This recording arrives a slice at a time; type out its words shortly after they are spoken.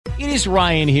It is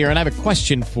Ryan here, and I have a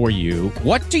question for you.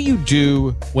 What do you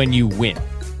do when you win?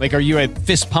 Like, are you a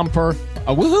fist pumper,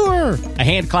 a woohooer, a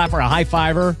hand clapper, a high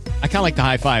fiver? I kind of like the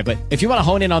high five, but if you want to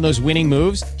hone in on those winning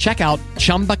moves, check out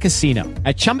Chumba Casino.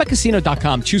 At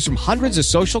ChumbaCasino.com, choose from hundreds of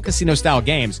social casino-style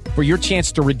games for your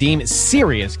chance to redeem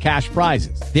serious cash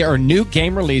prizes. There are new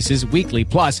game releases weekly,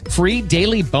 plus free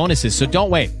daily bonuses. So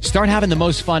don't wait. Start having the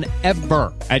most fun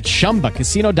ever at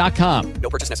ChumbaCasino.com.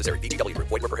 No purchase necessary. VGW. Void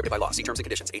where prohibited by law. See terms and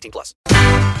conditions. 18+.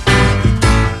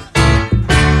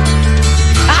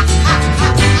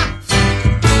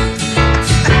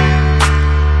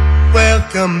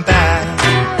 Welcome back.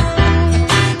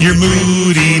 Your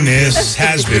moodiness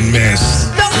has been missed.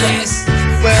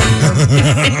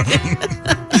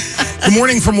 Good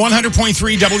morning from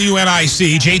 100.3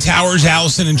 WNIC. Jay Towers,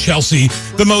 Allison, and Chelsea,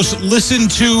 the most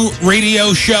listened to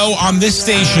radio show on this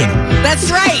station. That's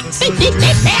right.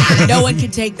 No one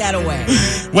can take that away.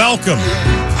 Welcome.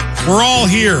 We're all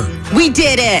here. We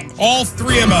did it. All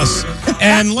three of us.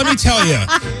 And let me tell you,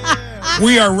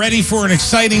 we are ready for an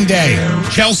exciting day.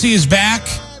 Chelsea is back.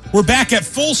 We're back at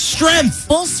full strength.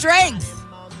 Full strength.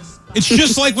 It's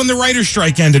just like when the writer's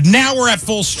strike ended. Now we're at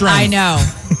full strength. I know.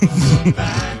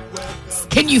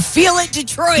 Can you feel it,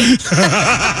 Detroit?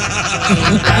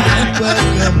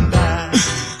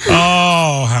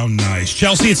 Oh, how nice.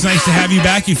 Chelsea, it's nice to have you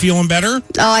back. You feeling better?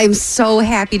 Oh, I'm so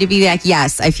happy to be back.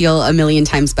 Yes, I feel a million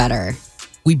times better.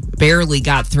 We barely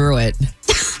got through it.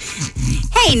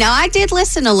 Hey, no, I did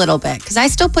listen a little bit because I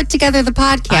still put together the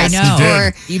podcast. I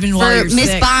know. Even while you're Miss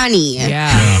sick. Bonnie.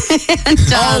 Yeah. And,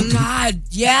 oh, God.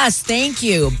 Yes. Thank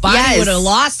you. Bonnie would have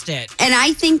lost it. And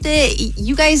I think that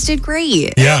you guys did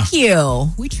great. Yeah. Thank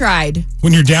you. We tried.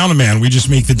 When you're down a man, we just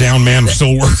make the down man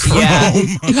still work from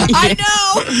home. I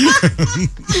know.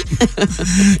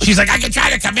 She's like, I can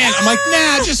try to come in. I'm like,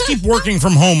 nah, just keep working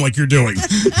from home like you're doing.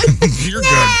 You're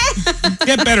good.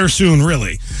 Get better soon,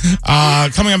 really.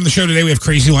 Coming up on the show today, we have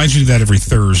Crazy Lines. We do that every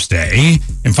Thursday.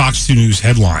 In Fox 2 News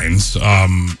headlines,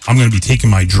 I'm going to be taking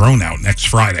my drone out next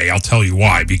Friday. I'll tell you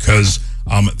why. Because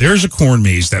there's a corn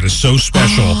maze that is so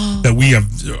special that we have,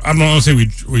 I don't want to say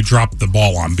we dropped the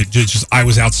ball on, but just I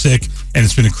was out sick and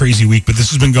it's been a crazy week. But this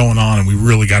has been going on and we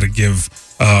really got to give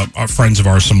our friends of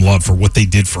ours some love for what they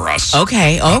did for us.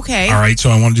 Okay. All right. So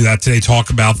I want to do that today,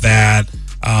 talk about that.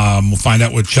 We'll find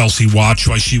out what Chelsea watched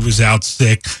while she was out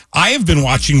sick. I have been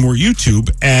watching more YouTube,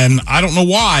 and I don't know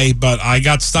why, but I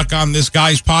got stuck on this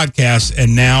guy's podcast,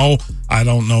 and now I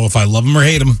don't know if I love him or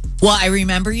hate him. Well, I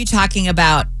remember you talking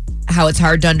about how it's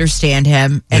hard to understand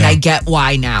him, and I get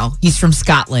why now. He's from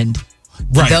Scotland.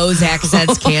 Right. Those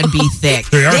accents can be thick.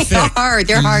 They are thick. They're hard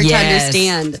to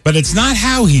understand. But it's not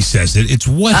how he says it; it's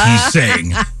what he's saying.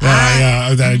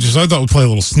 That I thought we'd play a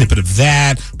little snippet of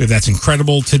that. We have That's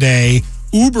Incredible today.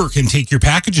 Uber can take your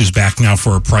packages back now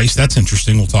for a price. That's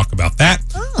interesting. We'll talk about that.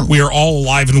 Oh. We are all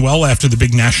alive and well after the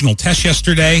big national test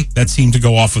yesterday. That seemed to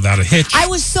go off without a hitch. I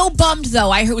was so bummed, though.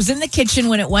 I was in the kitchen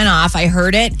when it went off. I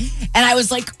heard it, and I was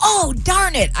like, oh,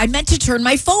 darn it. I meant to turn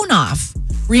my phone off.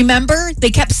 Remember? They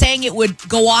kept saying it would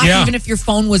go off even if your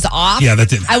phone was off. Yeah, that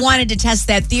didn't. I wanted to test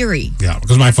that theory. Yeah,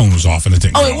 because my phone was off and it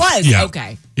didn't go it was? off. Yeah.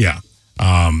 Okay. Yeah.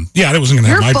 It wasn't going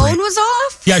to have my Your phone brain. was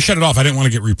off? Yeah, I shut it off. I didn't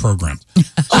want to get reprogrammed.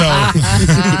 So,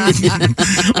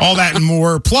 all that and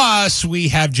more. Plus, we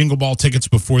have Jingle Ball tickets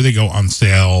before they go on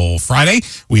sale Friday.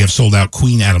 We have sold out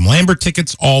Queen Adam Lambert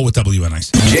tickets, all with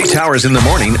WNIC. Jay Towers in the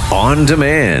morning on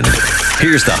demand.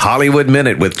 Here's the Hollywood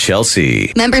Minute with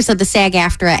Chelsea. Members of the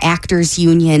SAG-AFTRA Actors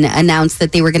Union announced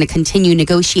that they were going to continue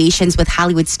negotiations with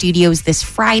Hollywood studios this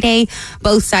Friday.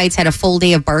 Both sides had a full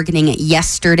day of bargaining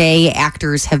yesterday.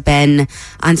 Actors have been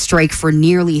on strike for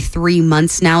nearly 3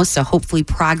 months now, so hopefully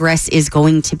progress is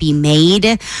going to be made.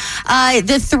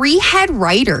 The three head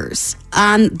writers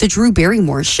on the Drew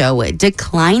Barrymore show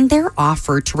declined their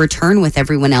offer to return with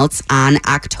everyone else on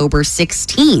October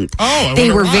 16th. Oh,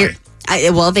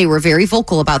 they were very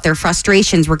vocal about their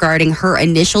frustrations regarding her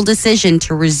initial decision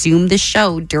to resume the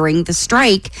show during the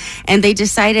strike. And they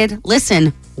decided,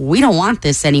 listen, we don't want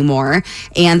this anymore.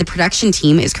 And the production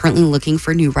team is currently looking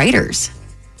for new writers.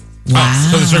 Wow.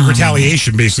 So it's like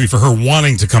retaliation, basically, for her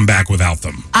wanting to come back without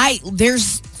them.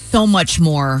 There's so much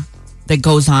more that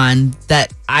goes on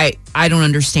that I don't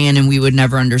understand and we would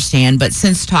never understand. But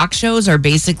since talk shows are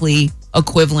basically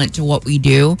equivalent to what we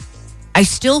do, I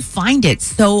still find it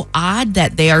so odd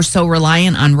that they are so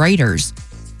reliant on writers.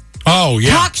 Oh,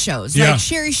 yeah. Talk shows like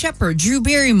Sherry Shepherd, Drew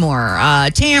Barrymore,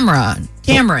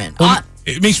 Tamron. Well,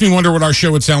 it makes me wonder what our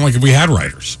show would sound like if we had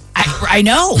writers. I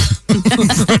know.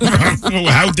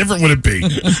 How different would it be?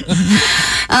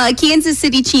 Kansas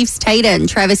City Chiefs tight end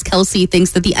Travis Kelce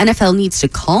thinks that the NFL needs to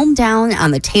calm down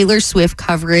on the Taylor Swift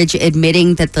coverage,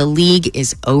 admitting that the league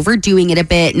is overdoing it a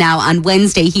bit. Now, on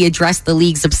Wednesday, he addressed the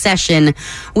league's obsession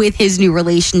with his new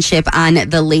relationship on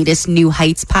the latest New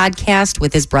Heights podcast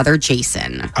with his brother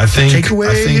Jason. I think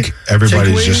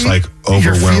everybody's just like overwhelmed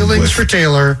your feelings with for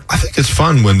Taylor. I think it's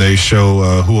fun when they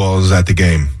show who all is at the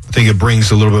game. I think it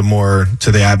brings a little bit more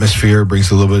to the atmosphere, brings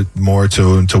a little bit more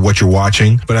to what you're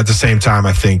watching. But at the same time,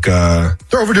 I think They're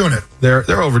overdoing it.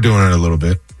 they're overdoing it a little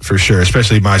bit for sure,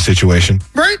 especially my situation.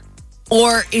 Right?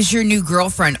 Or is your new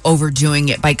girlfriend overdoing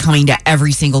it by coming to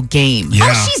every single game? Yeah.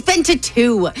 Oh, she's been to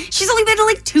 2. She's only been to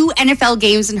like 2 NFL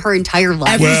games in her entire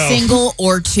life. Every Well- single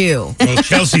or 2. Well,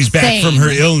 Chelsea's back Same. from her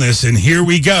illness, and here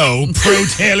we go. Pro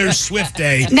Taylor Swift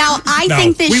Day. Now, I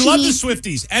think that we she love needs, the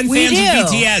Swifties and We fans do. of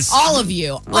BTS. All of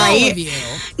you. All Right? of you.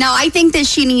 Now, I think that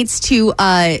she needs to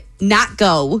not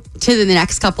go to the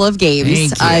next couple of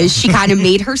games. Thank you. She kind of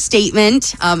made her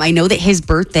statement. I know that his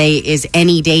birthday is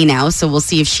any day now, so we'll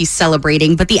see if she's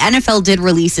celebrating. But the NFL did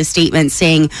release a statement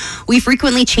saying, we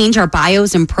frequently change our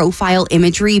bios and profile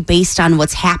imagery based on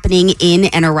what's happening in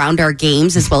and around our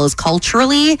games, as well as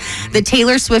culturally. The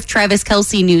Taylor Swift Travis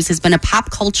Kelce news has been a pop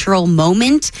cultural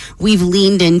moment we've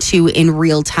leaned into in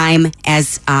real time,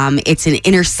 as it's an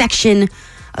intersection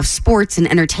of sports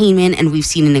and entertainment, and we've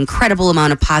seen an incredible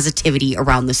amount of positivity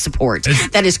around the support.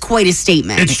 That is quite a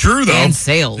statement. It's true, though. And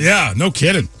sales. Yeah, no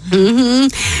kidding.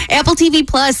 Apple TV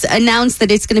Plus announced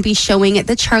that it's going to be showing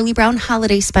the Charlie Brown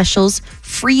holiday specials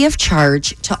free of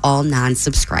charge to all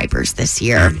non-subscribers this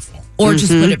year. Beautiful. Or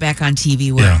just put it back on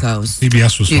TV where it goes.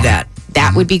 CBS was Do fine. that.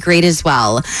 That would be great as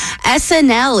well.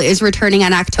 SNL is returning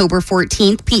on October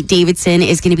 14th. Pete Davidson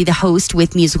is going to be the host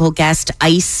with musical guest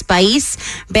Ice Spice.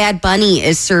 Bad Bunny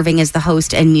is serving as the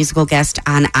host and musical guest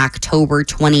on October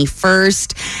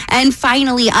 21st. And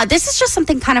finally, this is just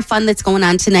something kind of fun that's going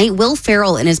on tonight. Will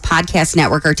Ferrell and his podcast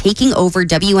network are taking over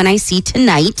WNIC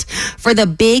tonight for the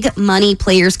Big Money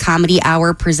Players Comedy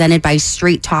Hour presented by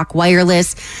Straight Talk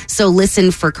Wireless. So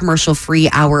listen for commercial-free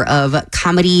hour of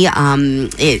comedy.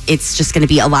 It's just going to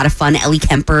be a lot of fun. Ellie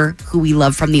Kemper, who we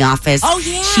love from The Office. Oh,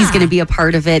 yeah. She's going to be a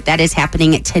part of it. That is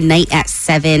happening tonight at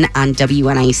 7 on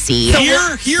WNIC.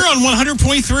 Here on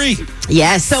 100.3.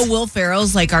 Yes. So Will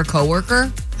Ferrell's like our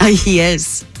coworker? He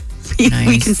is. We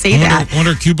Nice. can say that.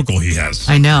 Wonder cubicle he has.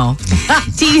 I know.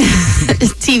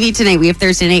 TV tonight, we have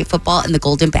Thursday Night Football and The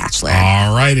Golden Bachelor.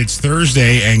 All right, it's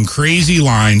Thursday, and Crazy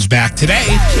Lines back today.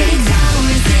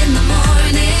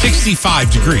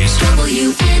 65 degrees.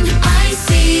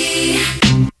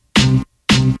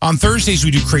 On Thursdays,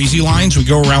 we do Crazy Lines. We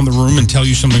go around the room and tell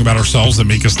you something about ourselves that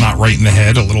make us not right in the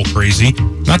head, a little crazy.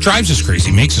 Not drives us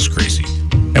crazy, makes us crazy.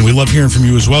 And we love hearing from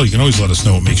you as well. You can always let us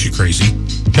know what makes you crazy.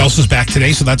 Kelsey's back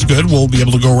today, so that's good. We'll be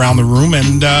able to go around the room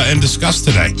and discuss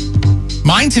today.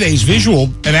 Mine today is visual,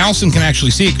 and Allison can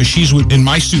actually see it because she's in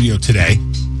my studio today.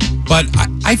 But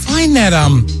I find that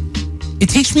it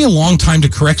takes me a long time to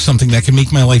correct something that can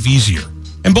make my life easier.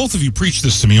 And both of you preach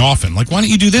this to me often. Like, why don't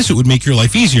you do this? It would make your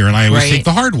life easier. And I always take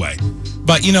the hard way.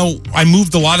 But, you know, I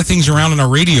moved a lot of things around in our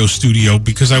radio studio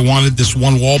because I wanted this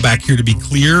one wall back here to be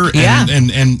clear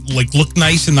and like look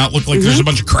nice and not look like there's a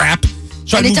bunch of crap.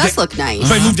 So And I it moved does look nice.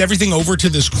 So I moved everything over to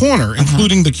this corner,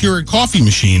 including the Keurig coffee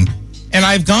machine. And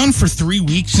I've gone for 3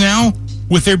 weeks now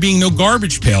with there being no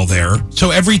garbage pail there. So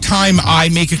every time I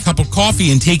make a cup of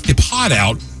coffee and take the pot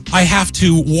out, I have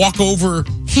to walk over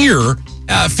here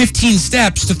 15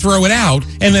 steps to throw it out.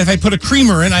 And if I put a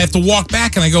creamer in, I have to walk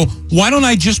back and I go, why don't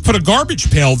I just put a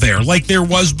garbage pail there like there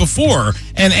was before?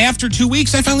 And after 2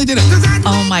 weeks, I finally did it.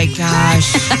 Oh, my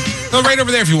gosh. Go right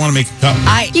over there if you want to make a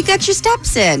cup. You got your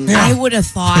steps in. I would have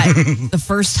thought the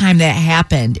first time that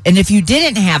happened, and if you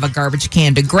didn't have a garbage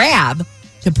can to grab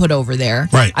to put over there,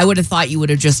 Right. I would have thought you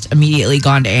would have just immediately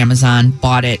gone to Amazon,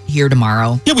 bought it here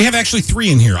tomorrow. Yeah, we have actually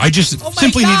 3 in here. I just Oh my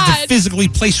simply needed God. to physically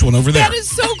place one over there. That is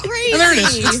so crazy. And there it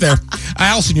is. It's there.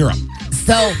 Allison, you're up.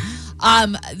 So,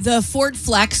 the Ford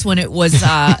Flex, when it was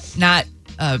not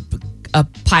a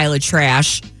pile of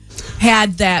trash,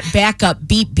 had that backup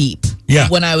beep beep. Yeah.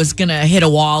 When I was gonna hit a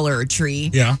wall or a tree.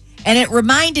 Yeah. And it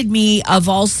reminded me of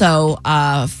also,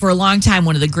 for a long time,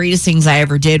 one of the greatest things I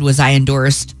ever did was I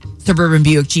endorsed Suburban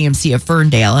Buick GMC of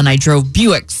Ferndale, and I drove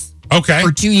Buicks Okay.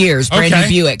 for 2 years, brand Okay.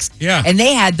 new Buicks. Yeah. And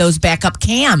they had those backup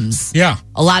cams. Yeah.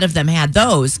 A lot of them had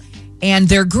those. And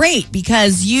they're great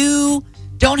because you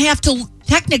don't have to,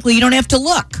 technically, you don't have to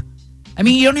look. I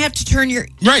mean, you don't have to turn your,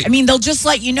 Right. I mean, they'll just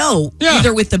let you know, Yeah.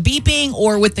 either with the beeping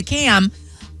or with the cam.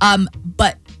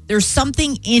 But there's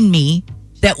something in me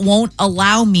that won't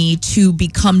allow me to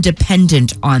become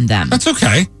dependent on them. That's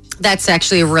okay. That's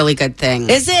actually a really good thing.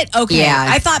 Is it? Okay. Yeah.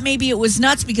 I thought maybe it was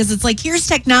nuts because it's like, here's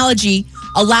technology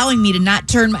allowing me to not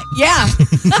turn my... Yeah.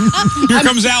 Here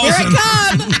comes Allison. Here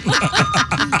I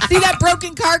come. See that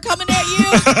broken car coming at you?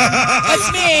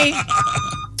 That's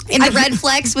me. In the red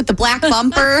flex with the black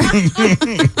bumper.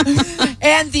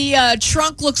 And the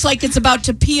trunk looks like it's about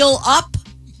to peel up.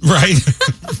 Right.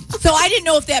 So I didn't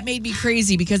know if that made me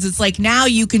crazy because it's like now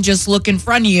you can just look in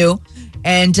front of you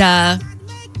and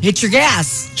hit your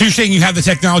gas. So you're saying you have the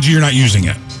technology, you're not using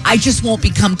it? I just won't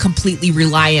become completely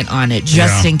reliant on it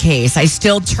just in case. I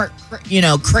still,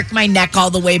 crick my neck all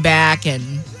the way back. And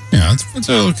yeah, it's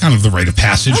a kind of the rite of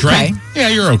passage, right? Yeah,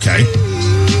 you're okay.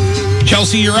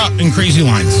 Chelsea, you're up in Crazy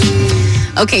Lines.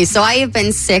 Okay, so I have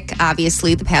been sick,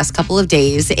 obviously, the past couple of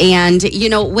days. And,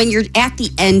 when you're at the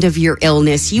end of your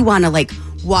illness, you want to,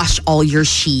 wash all your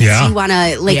sheets. Yeah. You want to,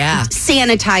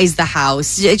 sanitize the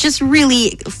house. It's just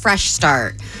really a fresh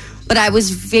start. But I was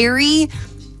very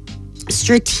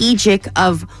strategic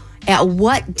of at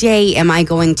what day am I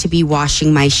going to be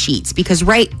washing my sheets? Because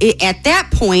at that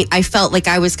point, I felt like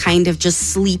I was kind of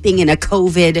just sleeping in a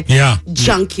COVID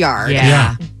junkyard.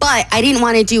 Yeah. But I didn't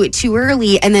want to do it too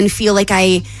early and then feel like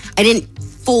I didn't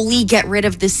fully get rid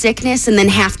of the sickness and then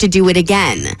have to do it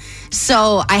again.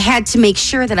 So I had to make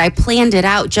sure that I planned it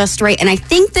out just right. And I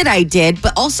think that I did,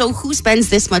 but also who spends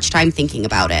this much time thinking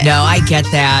about it? no, I get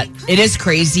that. It is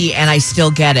crazy and I still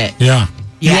get it. Yeah.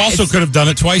 You Yeah, also it's- could have done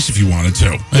it twice if you wanted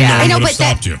to. And Yeah. no one I know, would have but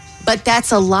stopped you. But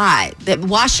that's a lot. That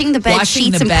washing the bed Washing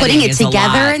sheets the and putting bedding it is a together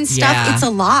lot. and stuff, Yeah. it's a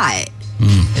lot.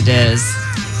 It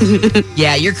is.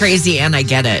 Yeah, you're crazy and I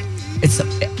get it. It's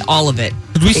all of it.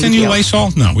 Did we send you you.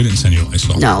 Lysol? No, we didn't send you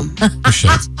Lysol. No, We should.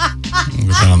 We'll get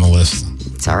that on the list.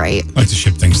 it's all right. I like to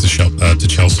ship things to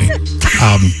Chelsea.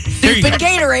 There you But go.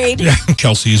 Gatorade. Yeah,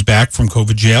 Chelsea is back from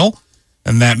COVID jail,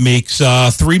 and that makes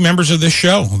 3 members of this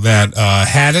show that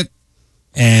had it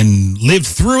and lived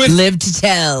through it. Live to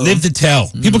tell. Live to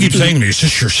tell. People keep saying to me, it's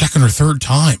just your second or third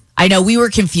time. I know, we were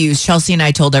confused. Chelsea and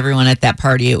I told everyone at that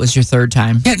party it was your third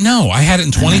time. Yeah, no, I had it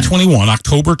in 2021,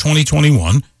 October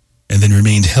 2021, and then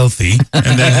remained healthy, and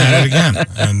then had it again.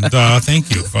 And thank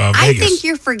you, Vegas. I think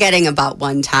you're forgetting about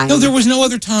one time. No, there was no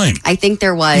other time. I think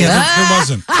there was. Yeah, there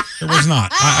wasn't. There was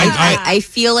not. I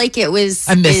feel like it was.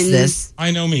 I missed in this.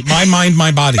 I know me. My mind,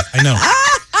 my body. I know.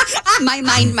 My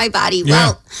mind, my body. Yeah.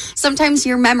 Well, sometimes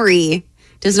your memory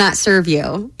does not serve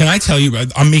you. Can I tell you,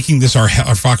 I'm making this our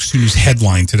Fox 2 News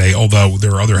headline today, although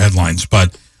there are other headlines,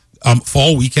 but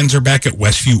fall weekends are back at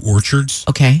Westview Orchards.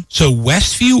 Okay. So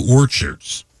Westview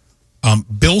Orchards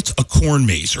built a corn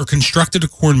maze or constructed a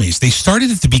corn maze. They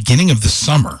started at the beginning of the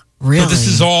summer. Really? So this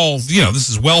is all, this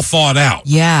is well thought out.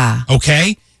 Yeah.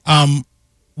 Okay?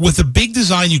 With a big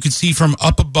design you could see from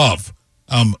up above,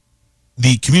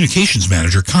 the communications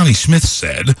manager, Connie Smith,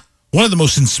 said, one of the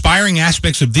most inspiring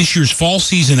aspects of this year's fall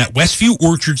season at Westview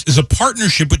Orchards is a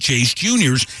partnership with Jay's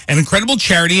Juniors, an incredible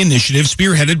charity initiative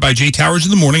spearheaded by Jay Towers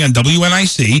in the Morning on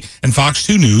WNIC and Fox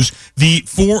 2 News. The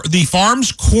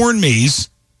farm's corn maze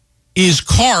is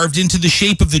carved into the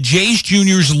shape of the Jay's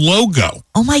Juniors logo.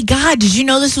 Oh my God! Did you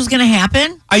know this was going to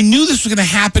happen? I knew this was going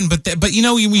to happen, but when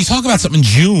you talk about something in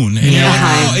June and you're like,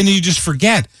 oh, and you just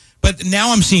forget. But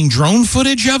now I'm seeing drone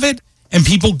footage of it and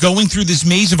people going through this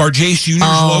maze of our Jay's Juniors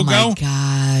logo. Oh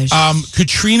my gosh!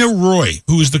 Katrina Roy,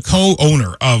 who is the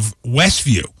co-owner of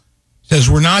Westview, says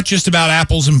we're not just about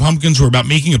apples and pumpkins. We're about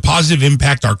making a positive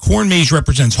impact. Our corn maze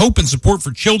represents hope and support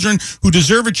for children who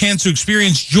deserve a chance to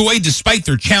experience joy despite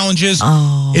their challenges.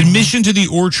 Oh. Admission to the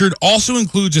orchard also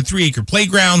includes a 3-acre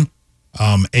playground,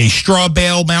 a straw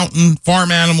bale mountain,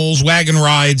 farm animals, wagon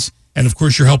rides, and of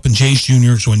course you're helping Jay's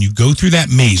Juniors when you go through that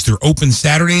maze. They're open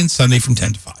Saturday and Sunday from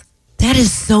 10 to 5. That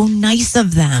is so nice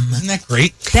of them. Isn't that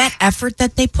great? That effort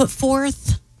that they put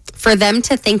forth. For them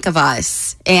to think of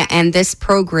us and this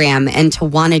program and to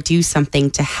want to do something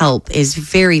to help is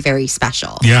very, very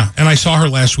special. Yeah, and I saw her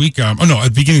last week. At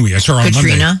the beginning of the week. I saw her on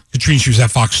Katrina? Monday. Katrina, she was at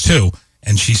Fox 2,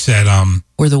 and she said,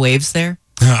 Were the waves there?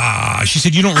 she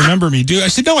said, you don't remember me, do you? I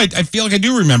said, no, I feel like I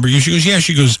do remember you. She goes, yeah.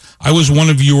 She goes, I was one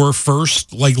of your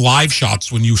first live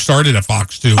shots when you started at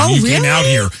Fox 2. Oh, You came really? out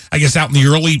here, I guess out in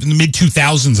the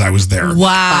mid-2000s I was there.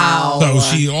 Wow. So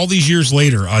she, all these years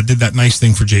later, did that nice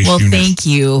thing for Jay's Well, Juniors. thank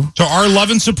you. So our love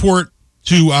and support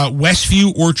to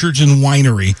Westview Orchards and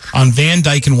Winery on Van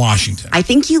Dyke in Washington. I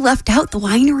think you left out the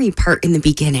winery part in the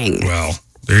beginning. Well,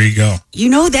 There you go. You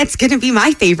know that's going to be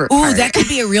my favorite Ooh, part. that could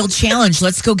be a real challenge.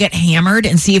 Let's go get hammered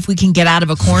and see if we can get out of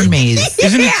a corn maze.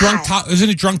 Isn't it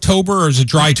Drunktober or is it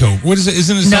Drytober? What is it?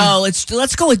 Isn't it? No, let's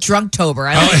go with Drunktober.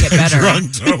 I like it better.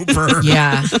 Drunktober.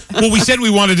 Yeah. Well, we said we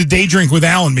wanted a day drink with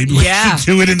Alan. Maybe we should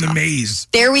do it in the maze.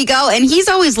 There we go. And he's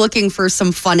always looking for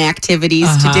some fun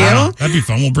activities to do. That'd be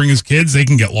fun. We'll bring his kids. They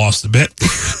can get lost a bit.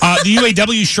 The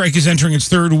UAW strike is entering its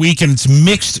third week, and it's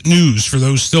mixed news for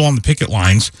those still on the picket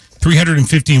lines.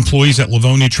 350 employees at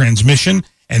Livonia Transmission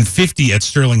and 50 at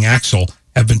Sterling Axle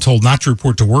have been told not to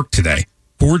report to work today.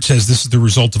 Ford says this is the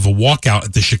result of a walkout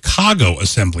at the Chicago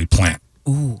assembly plant.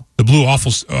 Ooh. The Blue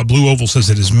Oval says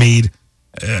it has made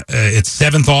its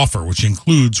seventh offer, which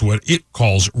includes what it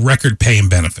calls record pay and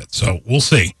benefits. So we'll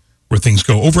see where things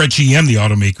go. Over at GM, the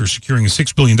automaker is securing a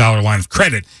 $6 billion line of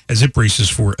credit as it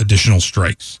braces for additional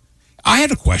strikes. I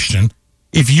had a question.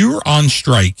 If you're on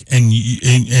strike and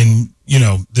you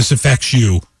know this affects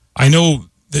you, I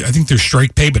think there's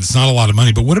strike pay, but it's not a lot of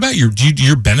money. But what about do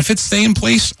your benefits stay in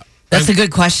place? That's a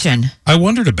good question. I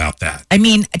wondered about that. I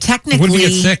mean, technically, What if you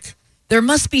get sick? There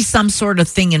must be some sort of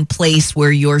thing in place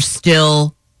where you're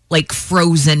still like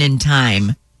frozen in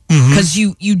time because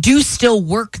you do still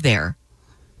work there.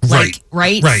 Like,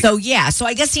 right. So so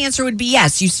I guess the answer would be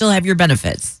yes. You still have your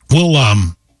benefits. We'll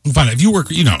find out. If you work,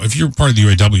 if you're part of the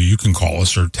UAW, you can call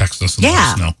us or text us and let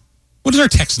us know. What is our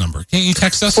text number? Can't you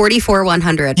text us?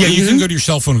 44100. Yeah, you can go to your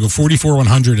cell phone and go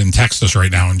 44100 and text us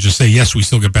right now and just say, yes, we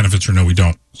still get benefits or no, we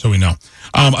don't. So we know.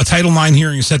 A Title IX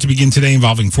hearing is set to begin today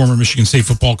involving former Michigan State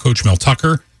football coach Mel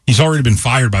Tucker. He's already been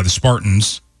fired by the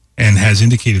Spartans and has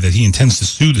indicated that he intends to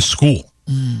sue the school.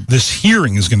 This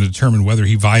hearing is going to determine whether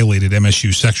he violated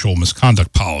MSU's sexual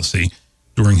misconduct policy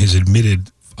during his admitted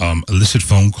illicit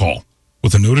phone call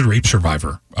with a noted rape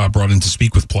survivor brought in to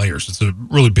speak with players. It's a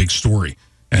really big story.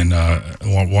 And a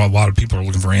lot of people are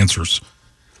looking for answers.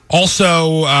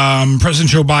 Also, President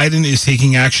Joe Biden is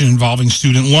taking action involving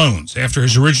student loans. After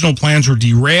his original plans were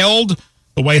derailed,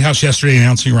 the White House yesterday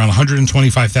announcing around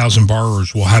 125,000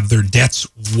 borrowers will have their debts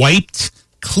wiped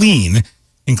clean,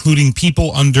 including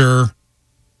people under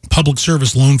public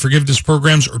service loan forgiveness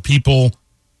programs or people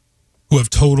who have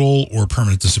total or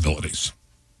permanent disabilities.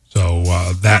 So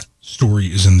that story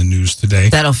is in the news today.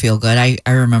 That'll feel good.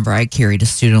 I remember I carried a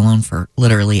student loan for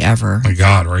literally ever. My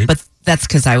God, right? But that's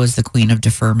because I was the queen of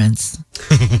deferments.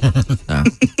 I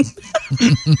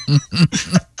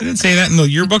didn't say that in the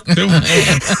yearbook, too.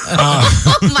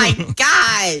 Oh, my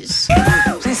gosh.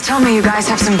 Please tell me you guys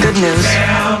have some good news.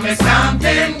 Tell me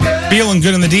something good. Feeling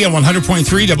Good in the D on 100.3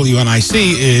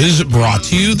 WNIC is brought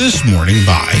to you this morning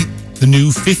by the new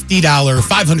 $50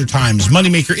 500 times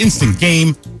Moneymaker Instant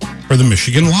game for the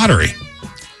Michigan Lottery.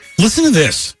 Listen to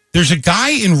this. There's a guy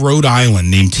in Rhode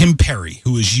Island named Tim Perry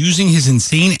who is using his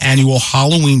insane annual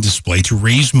Halloween display to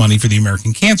raise money for the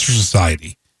American Cancer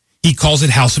Society. He calls it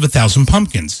House of 1,000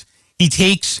 Pumpkins. He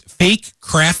takes fake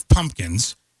craft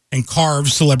pumpkins and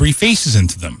carves celebrity faces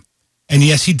into them. And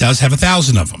yes, he does have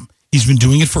 1,000 of them. He's been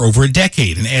doing it for over a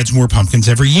decade and adds more pumpkins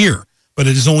every year. But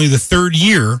it is only the third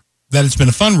year that it's been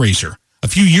a fundraiser. A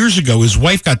few years ago, his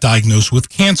wife got diagnosed with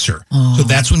cancer. So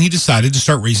that's when he decided to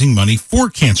start raising money for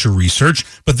cancer research.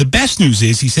 But the best news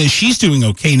is he says she's doing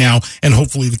okay now, and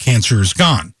hopefully the cancer is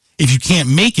gone. If you can't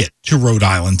make it to Rhode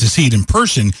Island to see it in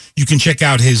person, you can check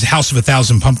out his House of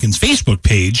 1,000 Pumpkins Facebook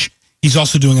page. He's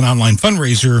also doing an online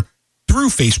fundraiser through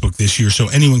Facebook this year, so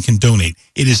anyone can donate.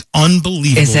 It is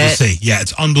unbelievable to see. Yeah,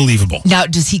 it's unbelievable. Now,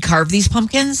 does he carve these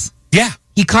pumpkins? Yeah.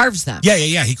 He carves them. Yeah.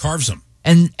 He carves them.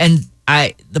 And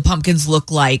the pumpkins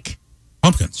look like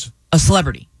Pumpkins. a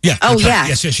celebrity. Yeah. Oh, yeah.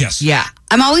 Yes. Yeah.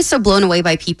 I'm always so blown away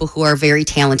by people who are very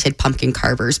talented pumpkin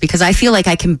carvers because I feel like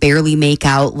I can barely make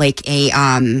out like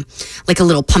a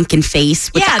little pumpkin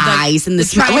face with the eyes and the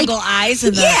triangle eyes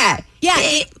and the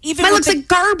even mine looks like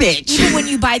garbage. Even when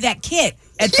you buy that kit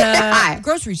at the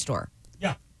grocery store.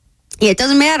 Yeah. Yeah, it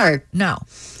doesn't matter. No.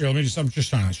 Here, I'm just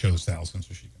trying to show this to Allison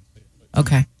so she can see it.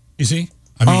 Okay. You see?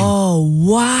 I mean, oh,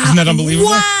 wow. Isn't that unbelievable?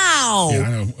 Wow. Yeah, I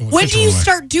know. When do you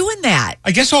start doing that?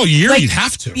 I guess all year you'd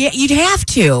have to. Yeah, you'd have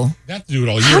to. You'd have to do it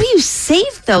all year. How do you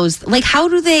save those? Like, how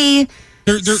do they...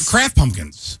 They're craft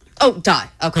pumpkins. Oh, duh.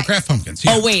 Okay. They're craft pumpkins.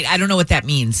 Yeah. Oh, wait. I don't know what that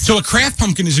means. So a craft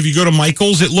pumpkin is if you go to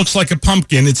Michael's, it looks like a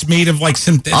pumpkin. It's made of like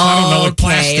like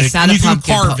plastic. It's not and a you can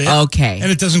pumpkin. carve it. Okay.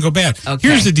 And it doesn't go bad. Okay.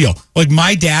 Here's the deal. Like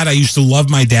my dad, I used to love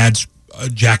my dad's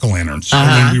jack-o'-lanterns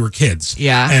when we were kids.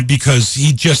 Yeah. And because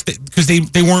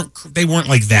they weren't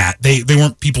like that. They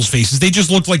weren't people's faces. They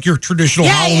just looked like your traditional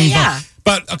Halloween pumpkin.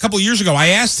 But a couple of years ago, I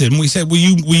asked him. We said, "Will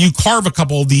you carve a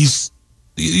couple of these?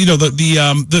 You know,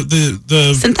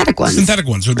 the synthetic ones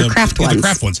or the craft ones. The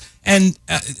craft ones." And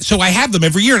so I have them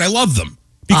every year, and I love them.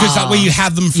 Because that way you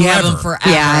have them forever. You have them forever.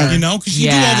 Yeah. You know, because you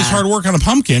do all this hard work on a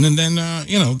pumpkin, and then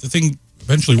the thing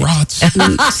eventually rots.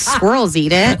 Squirrels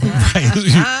eat it.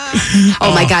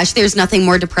 Oh my gosh, there's nothing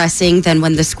more depressing than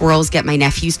when the squirrels get my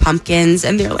nephew's pumpkins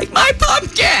and they're like, my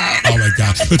pumpkin! Oh my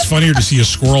God. It's funnier to see a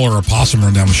squirrel or a possum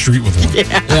run down the street with one.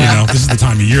 Yeah. This is the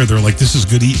time of year. They're like, this is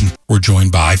good eating. We're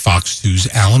joined by Fox 2's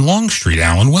Alan Longstreet.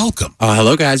 Alan, welcome.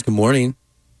 Hello, guys. Good morning.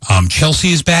 Chelsea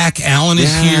is back. Alan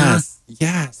is here.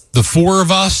 Yes. The four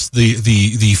of us,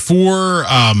 the four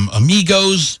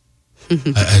amigos.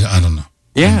 I don't know.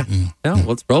 Yeah. No,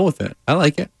 let's roll with it. I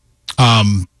like it.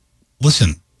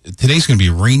 Listen, today's going to be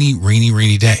a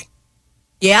rainy day.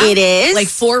 Yeah, It is. like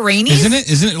 4 rainies.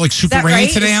 Isn't it like super that rainy right?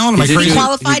 today, Alan? Am I Did crazy? you-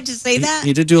 Qualified to say that?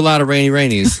 You did do a lot of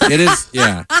rainies. It is,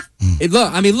 yeah.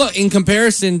 Look, in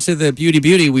comparison to the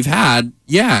beauty we've had,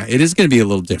 yeah, it is going to be a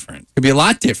little different. It's going to be a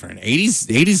lot different.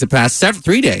 80s the past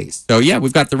 3 days. So, yeah,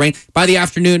 we've got the rain. By the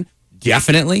afternoon,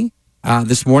 definitely.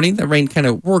 This morning, the rain kind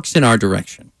of works in our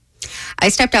direction. I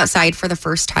stepped outside for the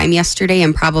first time yesterday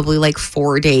in probably like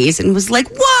 4 days and was like,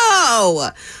 whoa,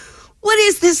 what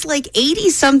is this like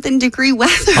 80-something degree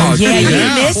weather? Oh, yeah, dude, you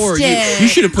yeah. missed Or it. You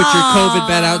should have put your COVID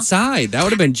bed outside. That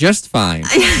would have been just fine.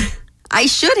 I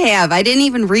should have. I didn't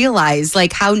even realize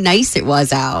like how nice it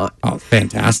was out. Oh,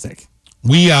 fantastic.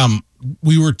 We've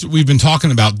been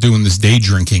talking about doing this day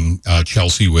drinking,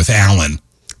 Chelsea, with Alan.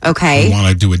 Okay. We want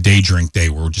to do a day drink day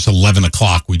where just 11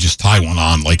 o'clock, we just tie one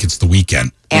on like it's the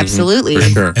weekend. Absolutely. For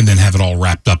sure. And then have it all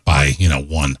wrapped up by,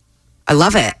 1. I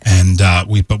love it. And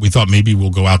we thought maybe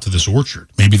we'll go out to this orchard.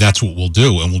 Maybe that's what we'll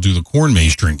do, and we'll do the corn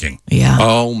maze drinking. Yeah,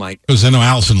 Oh, my. Because I know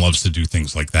Allison loves to do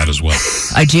things like that as well.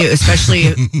 I do,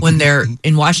 especially when they're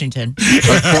in Washington.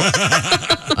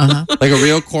 Like a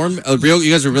real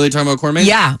you guys are really talking about corn maze?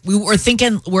 Yeah, we were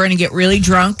thinking we're going to get really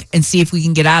drunk and see if we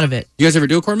can get out of it. You guys ever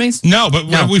do a corn maze? No, but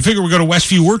we figure we go to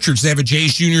Westview Orchards. They have a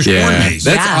Jay's Junior's corn maze.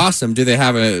 That's Yeah. awesome. Do they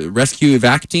have a rescue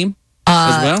evac team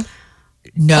as well?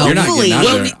 No, You're not getting out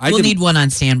we'll, there. we'll need one on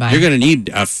standby. You're going to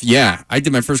need I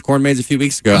did my first corn maze a few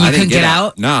weeks ago. You I didn't couldn't get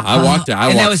out? No, I walked out. I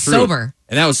and walked that was through. sober.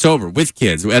 And that was sober with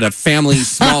kids. We had a family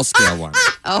small scale one.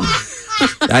 Oh,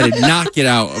 I did not get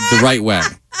out the right way.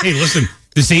 Hey, listen,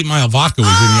 this 8 Mile vodka was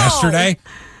in yesterday,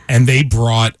 and they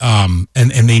brought and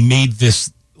they made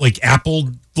this like apple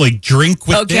like drink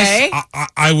with Okay. this.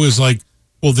 I was like,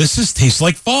 well, tastes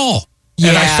like fall.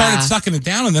 And I Yeah. started sucking it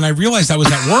down, and then I realized I was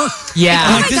at work. Yeah.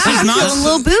 I'm Oh like, my this God, is I'm not feeling a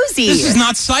little boozy. This is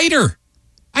not cider.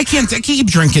 I can't keep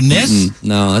drinking this.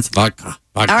 No, that's vodka.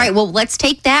 all right. Well, let's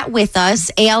take that with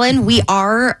us. Alan, we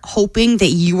are hoping that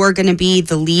you are going to be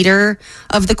the leader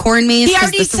of the corn maze. He 'cause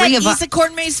already the said three of he's us. a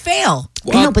corn maze fail.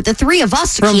 I know, but the three of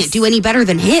us can't do any better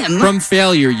than him. From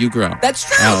failure, you grow. That's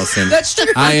true. Allison. That's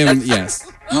true. I am, yes.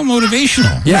 Oh,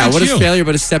 motivational. Yeah, Look what at is you. failure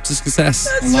but a step to success?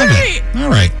 I love it. All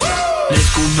right.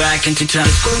 Let's go back into time.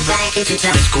 Let's go back into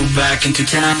time. Let's go back into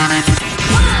time.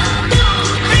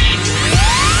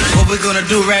 What we're gonna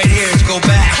do right here is go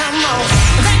back.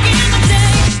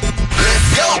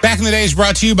 Back in the Day is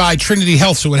brought to you by Trinity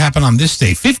Health. So what happened on this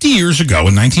day? 50 years ago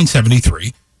in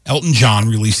 1973, Elton John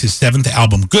released his 7th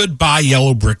album, Goodbye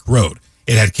Yellow Brick Road.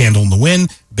 It had Candle in the Wind,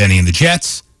 Benny and the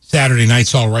Jets, Saturday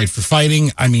Night's All Right for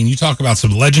Fighting. I mean, you talk about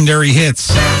some legendary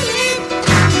hits.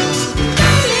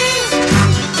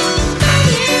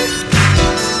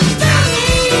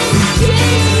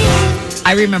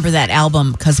 I remember that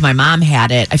album because my mom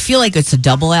had it. I feel like it's a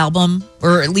double album,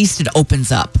 or at least it opens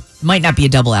up. It might not be a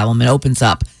double album. It opens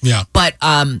up. Yeah. But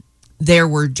there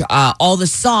were all the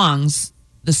songs.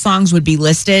 The songs would be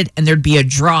listed, and there'd be a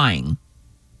drawing,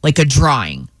 like a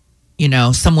drawing.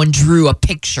 Someone drew a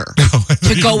picture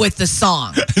to go with the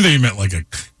song. They meant like a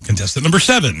contestant number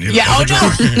 7. Yeah. Oh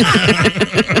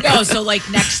no. No. So like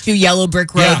next to Yellow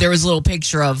Brick Road, Yeah. there was a little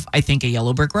picture of I think a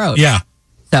Yellow Brick Road. Yeah.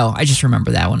 So I just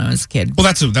remember that when I was a kid. Well,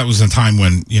 that was a time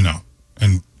when,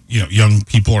 young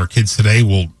people or kids today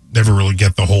will never really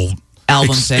get the whole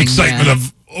Album thing, excitement yeah.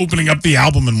 of opening up the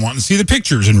album and wanting to see the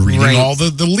pictures and reading Right. all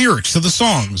the lyrics to the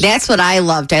songs. That's what I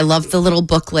loved. I loved the little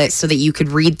booklet so that you could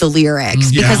read the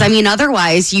lyrics. Yeah. Because,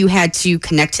 otherwise you had to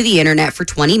connect to the internet for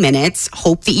 20 minutes,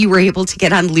 hope that you were able to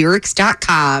get on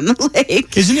lyrics.com.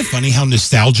 Isn't it funny how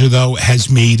nostalgia, though,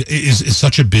 is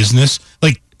such a business?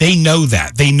 Like, they know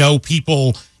that. They know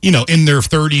people, in their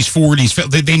 30s,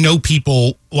 40s. They know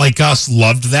people like us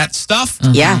loved that stuff.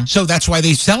 Yeah. So that's why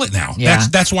they sell it now. Yeah.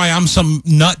 That's why I'm some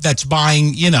nut that's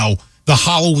buying, the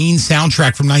Halloween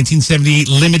soundtrack from 1978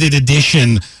 limited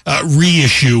edition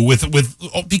reissue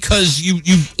because you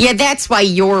Yeah, that's why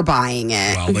you're buying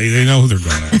it. well, they know who they're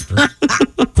going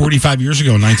after. 45 years ago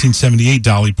in 1978,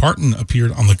 Dolly Parton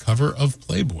appeared on the cover of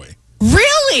Playboy.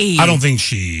 Really? Really? I don't think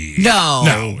she.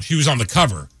 No, she was on the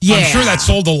cover. Yeah. I'm sure that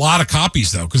sold a lot of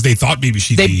copies though, because they thought maybe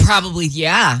she'd they be probably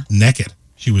naked.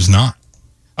 She was not.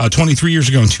 23 years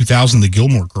ago in 2000, the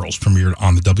Gilmore Girls premiered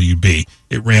on the WB.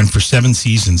 It ran for 7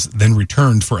 seasons, then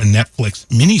returned for a Netflix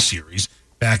miniseries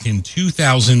back in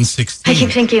 2016. I keep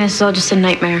thinking it's all just a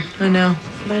nightmare. I know.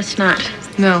 But it's not.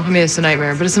 No, I mean, it's a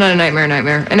nightmare, but it's not a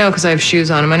nightmare. I know because I have shoes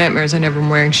on, and my nightmare is I never am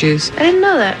wearing shoes. I didn't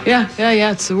know that.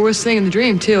 Yeah. It's the worst thing in the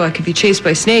dream, too. I could be chased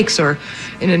by snakes or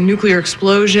in a nuclear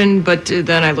explosion, but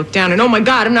then I look down and, oh my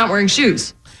God, I'm not wearing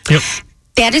shoes. Yep.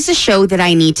 That is a show that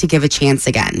I need to give a chance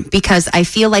again because I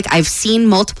feel like I've seen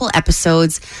multiple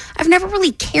episodes. I've never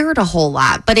really cared a whole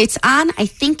lot, but it's on, I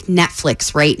think,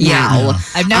 Netflix right now.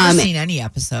 I've never seen any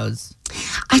episodes.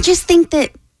 I just think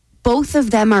that both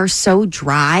of them are so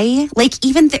dry. Like,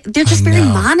 even they're just very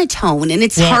monotone, and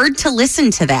it's hard to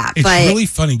listen to that. It's really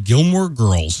funny. Gilmore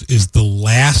Girls is the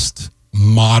last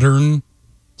modern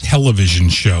television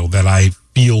show that I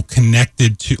feel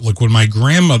connected to. Like, when my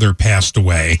grandmother passed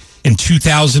away in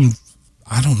 2000,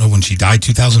 I don't know when she died,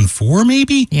 2004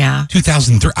 maybe? Yeah.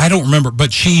 2003, I don't remember.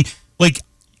 But she, like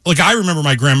I remember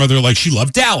my grandmother, like, she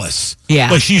loved Dallas.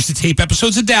 Yeah. Like, she used to tape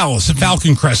episodes of Dallas and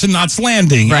Falcon Crest and Knots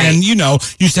Landing. Right. And,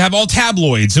 used to have all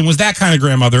tabloids and was that kind of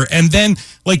grandmother. And then,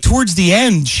 like, towards the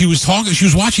end, she was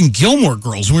watching Gilmore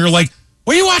Girls. And we were like,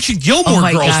 what are you watching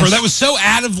Gilmore Girls for? That was so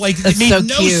out of, like, it made so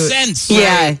no cute. sense.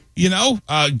 Yeah.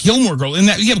 Gilmore Girls. And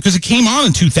because it came on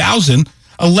in 2000.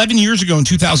 11 years ago in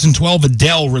 2012,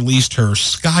 Adele released her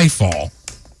Skyfall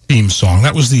theme song.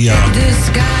 That was the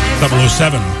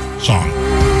 007 song.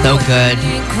 So good.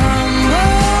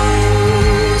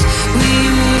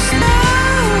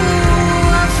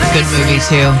 Good movie,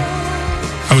 too.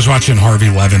 I was watching Harvey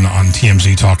Levin on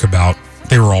TMZ talk about,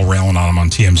 they were all railing on him on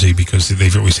TMZ because they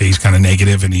always say he's kind of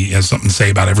negative and he has something to say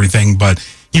about everything. But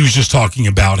he was just talking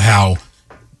about how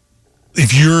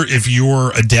if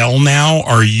you're Adele now,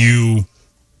 are you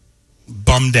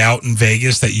bummed out in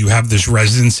Vegas that you have this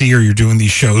residency or you're doing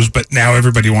these shows, but now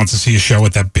everybody wants to see a show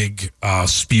at that big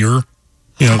sphere?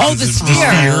 The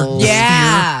sphere.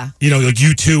 Yeah. Sphere. Like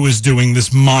U2 is doing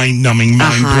this mind-numbing,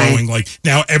 mind-blowing. Like,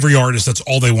 now every artist, that's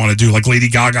all they want to do. Like, Lady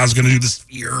Gaga's going to do the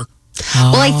sphere.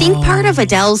 Well, I think part of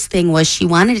Adele's thing was she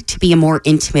wanted it to be a more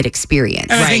intimate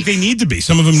experience. And I think they need to be.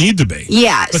 Some of them need to be.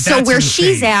 Yeah. But so that's where insane.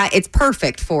 she's at, it's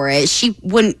perfect for it. She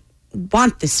wouldn't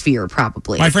want the sphere,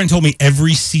 probably. My friend told me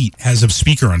every seat has a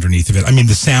speaker underneath of it. I mean,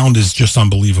 the sound is just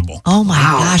unbelievable. Oh my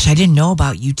gosh, I didn't know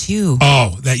about U2.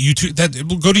 Oh, that YouTube.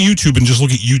 Go to YouTube and just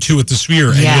look at U2 at the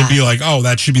sphere, and you'll be like, oh,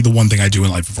 that should be the one thing I do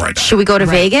in life before I die. Should we go to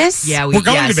Vegas? Yeah, we're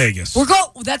going to Vegas.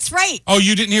 That's right. Oh,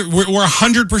 you didn't hear? We're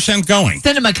 100% going.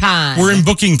 CinemaCon. We're in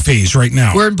booking phase right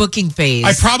now. We're in booking phase.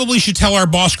 I probably should tell our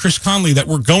boss, Chris Conley, that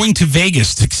we're going to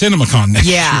Vegas to CinemaCon next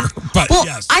year. But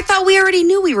yes. I thought we already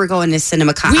knew we were going to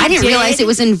CinemaCon. I didn't realize it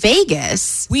was in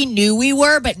Vegas. We knew we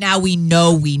were, but now we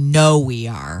know we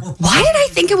are. Why did I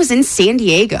think it was in San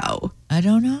Diego? I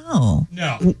don't know.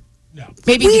 No.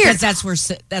 Maybe because that's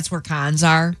where cons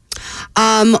are.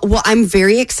 Well, I'm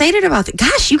very excited about that.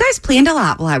 Gosh, you guys planned a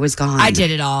lot while I was gone. I did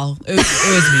it all. It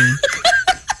was me.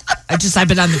 I've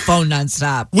been on the phone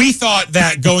nonstop. We thought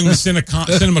that going to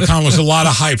CinemaCon was a lot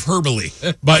of hyperbole,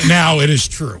 but now it is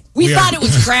true. We thought it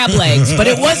was crab legs, but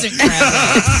it wasn't crab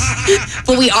legs.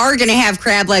 But we are going to have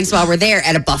crab legs while we're there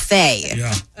at a buffet.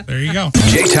 Yeah, there you go.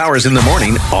 Jay Towers in the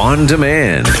morning on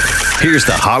demand. Here's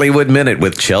the Hollywood Minute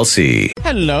with Chelsea.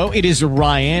 Hello, it is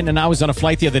Ryan, and I was on a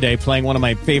flight the other day playing one of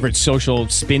my favorite social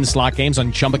spin slot games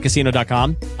on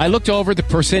ChumbaCasino.com. I looked over at the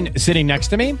person sitting next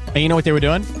to me, and you know what they were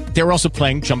doing? They were also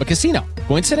playing Chumba Casino.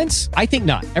 Coincidence? I think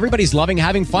not. Everybody's loving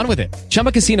having fun with it.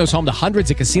 Chumba Casino is home to hundreds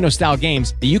of casino-style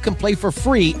games that you can play for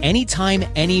free anytime,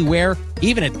 anywhere,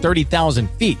 even at 30,000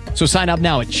 feet. So sign up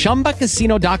now at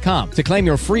ChumbaCasino.com to claim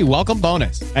your free welcome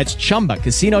bonus. That's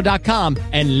ChumbaCasino.com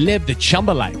and live the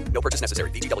Chumba life. No purchase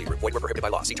necessary. VGW. Void where prohibited by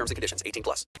law. See terms and conditions.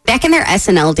 18+. Back in their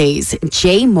SNL days,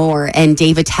 Jay Moore and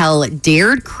Dave Attell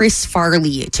dared Chris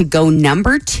Farley to go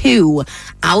number 2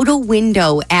 out a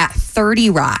window at 30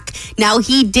 Rock. Now,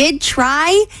 he did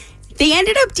try. They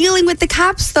ended up dealing with the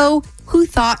cops, though, who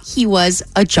thought he was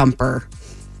a jumper.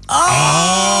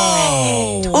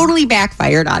 Oh! Totally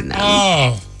backfired on them.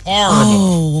 Oh, horrible.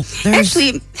 Oh, there's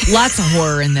Actually, lots of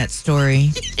horror in that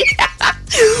story.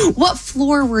 What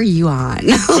floor were you on?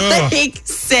 Like,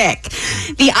 sick.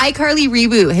 The iCarly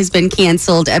reboot has been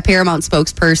canceled. A Paramount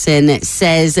spokesperson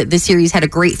says the series had a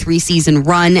great 3-season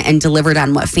run and delivered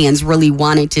on what fans really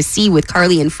wanted to see, with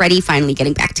Carly and Freddie finally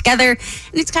getting back together, and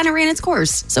it's kind of ran its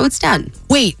course, so it's done.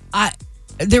 Wait,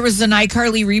 there was an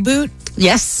iCarly reboot?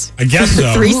 Yes. I guess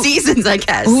so. 3 seasons, I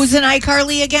guess. Who's an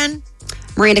iCarly again?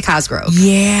 Miranda Cosgrove.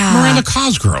 Yeah. Miranda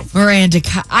Cosgrove.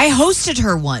 I hosted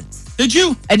her once. Did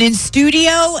you? An in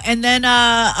studio and then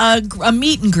a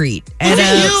meet and greet at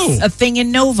a thing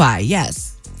in Novi.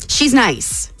 Yes. She's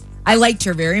nice. I liked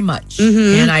her very much,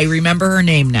 and I remember her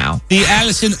name now. The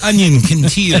Allison Onion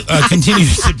continues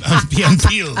to be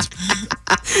unpeeled.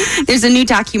 There's a new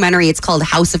documentary. It's called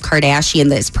House of Kardashian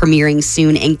that's premiering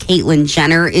soon, and Caitlyn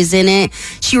Jenner is in it.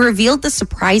 She revealed the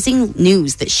surprising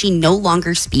news that she no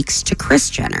longer speaks to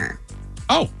Kris Jenner.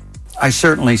 Oh. I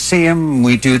certainly see him.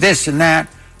 We do this and that.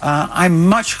 I'm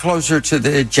much closer to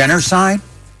the Jenner side,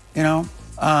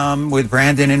 with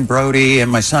Brandon and Brody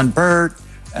and my son Bert.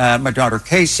 My daughter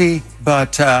Casey,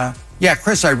 but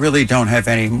Kris, I really don't have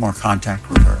any more contact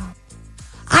with her.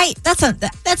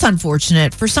 That's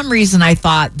unfortunate. For some reason, I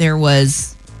thought there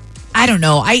was, I don't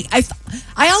know. I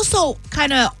also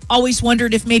kind of always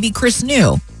wondered if maybe Kris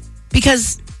knew,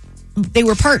 because they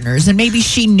were partners, and maybe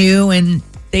she knew, and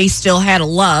they still had a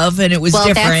love, and it was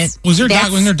different. Was there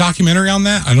a documentary on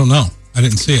that? I don't know. I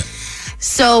didn't see it.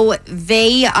 So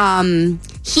they,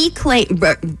 he claimed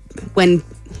when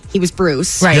he was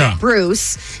Bruce. Right. Yeah.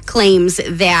 Bruce claims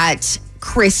that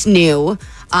Kris knew.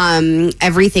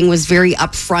 Everything was very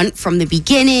upfront from the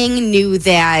beginning, knew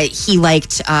that he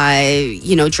liked,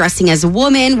 dressing as a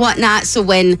woman, whatnot. So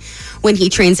when he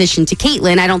transitioned to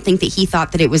Caitlyn, I don't think that he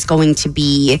thought that it was going to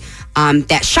be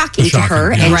that shocking to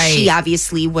her. Yeah. And Right. she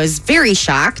obviously was very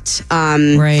shocked.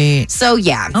 Right. So,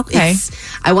 yeah. Okay.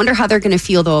 I wonder how they're going to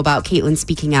feel, though, about Caitlyn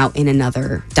speaking out in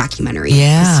another documentary.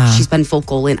 Yeah. 'Cause she's been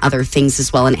vocal in other things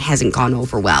as well, and it hasn't gone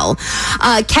over well.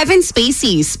 Kevin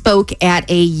Spacey spoke at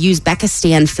a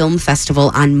Uzbekistan film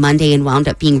festival on Monday and wound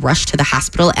up being rushed to the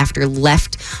hospital after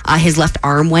his left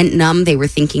arm went numb. They were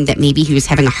thinking that maybe he was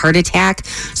having a heart attack.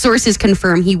 Sources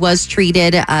confirm he was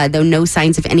treated, though no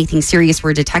signs of anything serious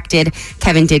were detected.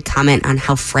 Kevin did comment on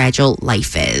how fragile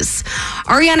life is.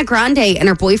 Ariana Grande and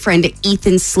her boyfriend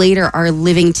Ethan Slater are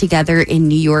living together in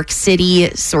New York City.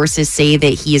 Sources say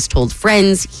that he has told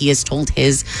friends, he has told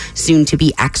his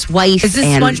soon-to-be ex-wife. Is this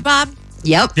SpongeBob?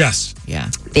 Yep. Yes.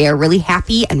 Yeah. They are really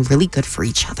happy and really good for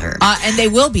each other. And they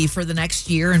will be for the next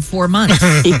year and 4 months.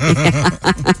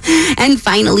 And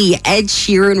finally, Ed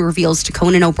Sheeran reveals to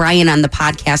Conan O'Brien on the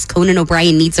podcast, Conan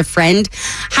O'Brien Needs a Friend,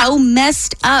 how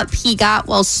messed up he got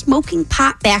while smoking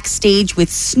pot backstage with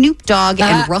Snoop Dogg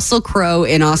and Russell Crowe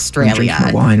in Australia. Drinking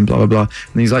my wine and blah, blah, blah.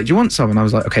 And he's like, do you want some? And I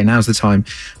was like, okay, now's the time.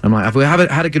 And I'm like, we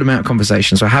had a good amount of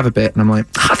conversation, so I have a bit. And I'm like,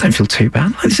 I don't feel too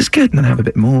bad. Like, this is good. And then I have a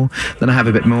bit more. Then I have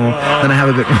a bit more. Then I have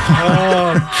a bit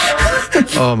more.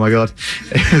 Oh my God.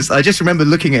 I just remember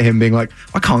looking at him being like,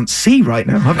 I can't see right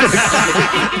now. I've got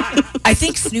I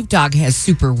think Snoop Dogg has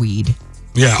super weed.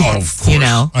 Yeah, of course. You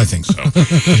know? I think so.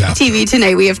 Yeah. TV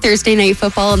tonight, we have Thursday Night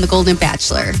Football and The Golden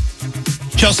Bachelor.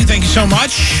 Chelsea, thank you so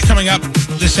much. Coming up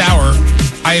this hour,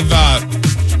 I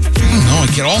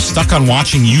get all stuck on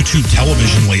watching YouTube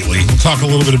television lately. We'll talk a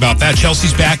little bit about that.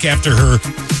 Chelsea's back after her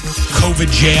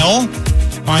COVID jail.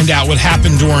 Find out what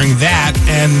happened during that,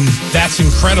 and that's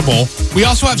incredible. We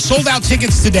also have sold-out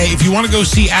tickets today. If you want to go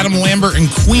see Adam Lambert and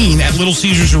Queen at Little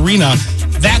Caesars Arena,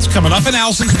 that's coming up in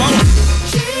Allison's Bubble.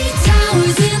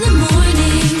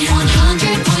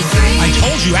 I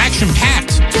told you,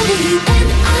 action-packed.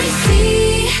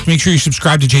 Make sure you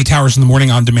subscribe to Jay Towers in the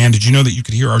Morning on demand. Did you know that you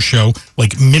could hear our show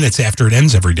like minutes after it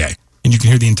ends every day? And you can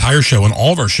hear the entire show and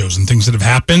all of our shows and things that have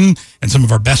happened and some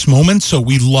of our best moments. So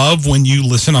we love when you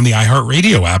listen on the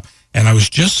iHeartRadio app. And I was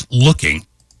just looking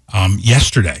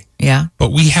yesterday. Yeah.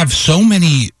 But we have so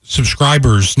many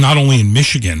subscribers, not only in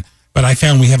Michigan, but I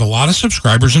found we have a lot of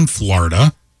subscribers in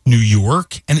Florida, New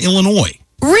York, and Illinois.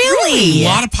 Really? A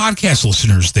lot of podcast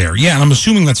listeners there. Yeah, and I'm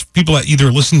assuming that's people that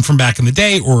either listen from back in the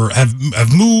day or have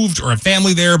moved or have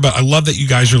family there. But I love that you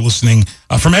guys are listening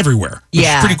from everywhere. Which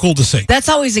is pretty cool to see. That's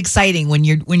always exciting when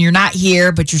you're not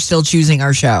here, but you're still choosing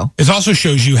our show. It also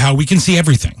shows you how we can see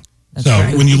everything. That's so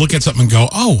right. when you look at something and go,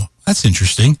 oh, that's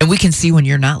interesting. And we can see when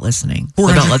you're not listening. So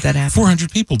don't let that happen.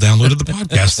 400 people downloaded the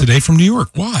podcast today from New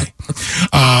York. Why?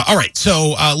 All right,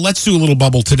 so let's do a little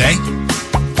bubble today.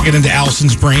 Get into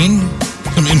Allison's brain.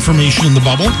 Some information in the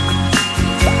bubble.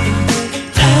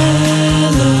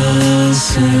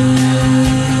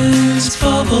 Allison's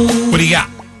bubble. What do you got?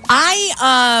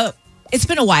 It's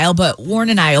been a while, but Warren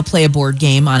and I will play a board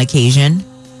game on occasion.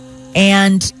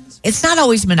 And it's not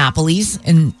always Monopolies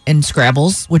and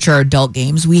Scrabbles, which are adult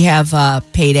games. We have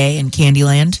Payday and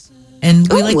Candyland. And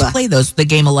we like to play those. The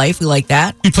Game of Life, we like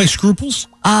that. You play Scruples?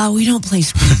 We don't play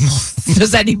Scruples.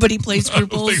 Does anybody play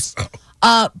Scruples? I don't think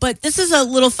so. But this is a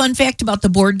little fun fact about the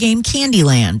board game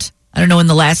Candyland. I don't know when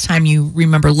the last time you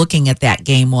remember looking at that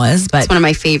game was, but It's one of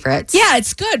my favorites. yeah,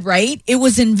 it's good, right? It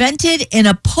was invented in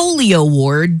a polio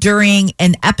ward during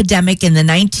an epidemic in the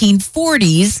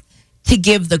 1940s to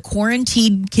give the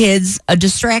quarantined kids a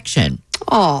distraction.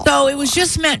 Oh. So it was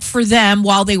just meant for them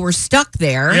while they were stuck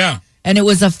there. Yeah. And it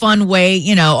was a fun way,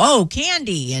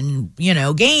 candy and,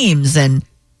 games and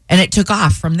it took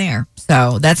off from there.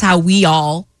 So that's how we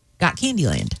all got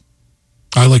Candyland.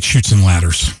 I like Chutes and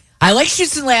Ladders. I like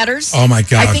Chutes and Ladders. Oh, my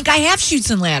God. I think I have Chutes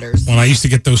and Ladders. When I used to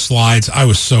get those slides, I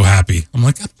was so happy. I'm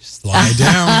like, slide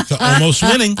down to almost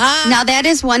winning. Now, that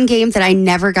is one game that I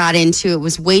never got into. It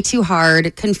was way too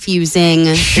hard,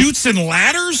 confusing. Chutes and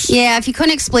Ladders? Yeah, if you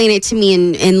couldn't explain it to me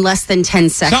in less than 10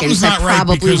 seconds, Something's I not right,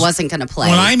 probably because wasn't going to play.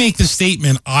 When I make the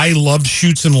statement, I loved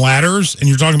Chutes and Ladders, and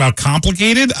you're talking about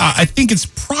complicated, I think it's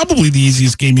probably the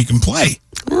easiest game you can play.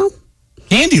 Well,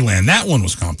 Candyland, that one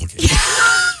was complicated.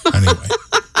 Anyway,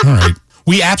 all right.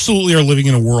 We absolutely are living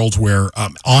in a world where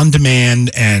on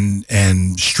demand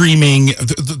and streaming,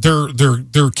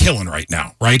 they're killing right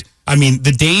now, right? I mean,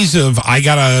 the days of I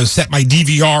gotta set my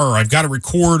DVR or I've got to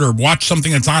record or watch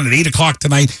something that's on at 8:00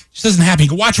 tonight just doesn't happen. You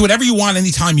can watch whatever you want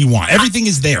anytime you want. Everything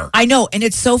is there. I know, and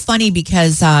it's so funny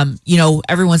because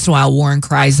every once in a while Warren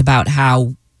cries about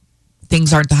how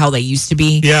things aren't how they used to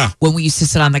be. Yeah. When we used to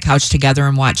sit on the couch together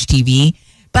and watch TV.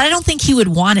 But I don't think he would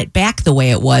want it back the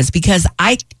way it was because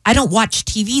I don't watch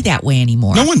TV that way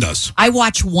anymore. No one does. I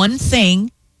watch one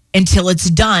thing until it's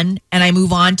done and I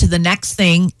move on to the next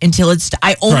thing until it's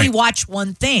I only Right. watch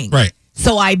one thing. Right.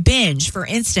 So I binge. For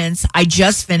instance, I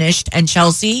just finished, and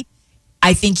Chelsea,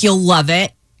 I think you'll love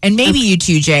it. And maybe you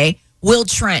too, Jay, Will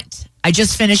Trent. I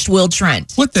just finished Will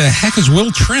Trent. What the heck is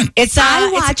Will Trent? It's I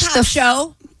it's a watched cop the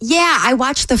show. Yeah, I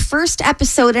watched the first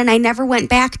episode and I never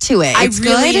went back to it. It's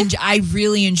good. I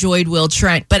really enjoyed Will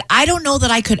Trent, but I don't know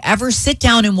that I could ever sit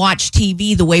down and watch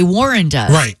TV the way Warren does.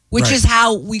 Right, Which right. is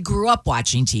how we grew up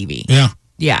watching TV. Yeah.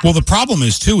 Yeah. Well, the problem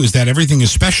is, too, is that everything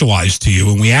is specialized to you,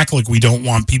 and we act like we don't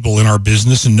want people in our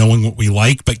business and knowing what we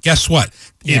like. But guess what?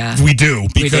 Yeah. We do,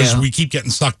 because do. we keep getting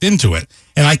sucked into it.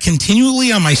 And I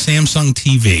continually, on my Samsung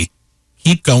TV,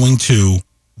 keep going to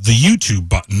the YouTube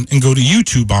button and go to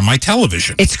YouTube on my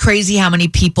television. It's crazy how many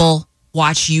people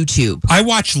watch YouTube. I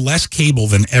watch less cable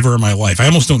than ever in my life. I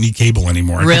almost don't need cable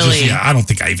anymore. Really? I don't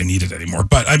think I even need it anymore.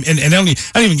 But I don't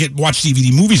even watch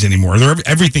DVD movies anymore.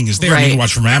 Everything is there. I Right. can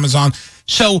watch from Amazon.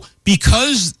 So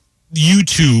because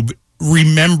YouTube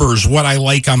remembers what I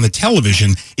like on the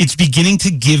television, it's beginning to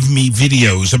give me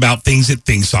videos about things it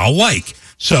thinks I'll like.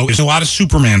 So there's a lot of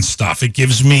Superman stuff. It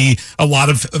gives me a lot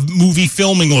of movie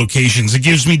filming locations. It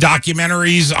gives me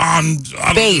documentaries on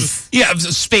Space.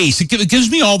 Space. It gives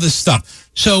me all this stuff.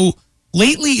 So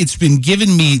lately it's been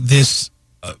giving me this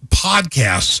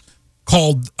podcast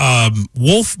called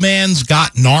Wolfman's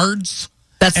Got Nards.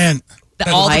 That's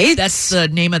the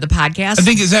name of the podcast. I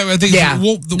think Yeah.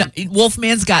 it's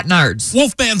Wolfman's Got Nards.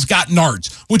 Wolfman's Got Nards,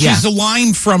 which Yeah. is a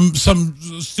line from some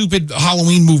stupid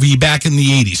Halloween movie back in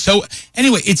the 80s. So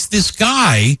anyway, it's this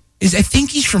guy, I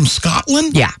think he's from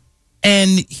Scotland. Yeah.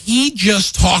 And he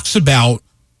just talks about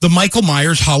the Michael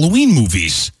Myers Halloween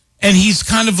movies. And he's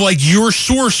kind of like your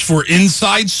source for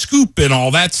inside scoop and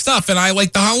all that stuff. And I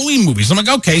like the Halloween movies. I'm like,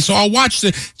 okay, so I'll watch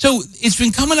so it's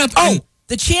been coming up.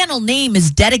 The channel name is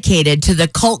dedicated to the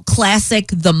cult classic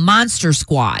The Monster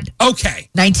Squad. Okay.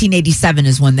 1987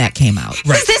 is when that came out.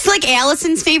 Right. Is this like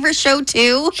Allison's favorite show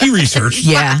too? She researched.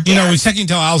 Yeah. You know, it's second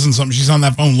tell Allison something. She's on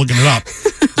that phone looking it up.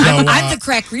 So, I'm the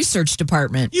crack research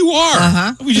department. You are.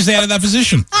 Uh-huh. We just added that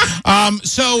position.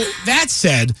 So that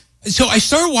said, so I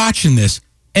started watching this,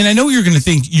 and I know you're going to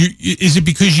think, is it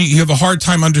because you have a hard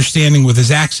time understanding with his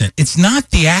accent? It's not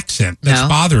the accent that's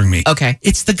bothering me. Okay.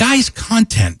 It's the guy's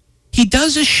content. He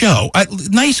does a show.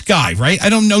 Nice guy, right? I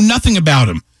don't know nothing about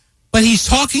him. But he's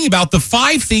talking about the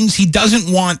 5 things he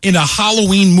doesn't want in a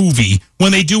Halloween movie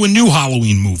when they do a new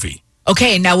Halloween movie.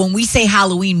 Okay, now when we say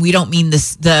Halloween, we don't mean the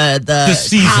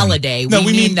season. holiday. No,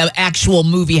 we mean the actual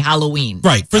movie Halloween.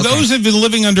 Right. For those who have been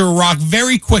living under a rock,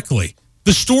 very quickly,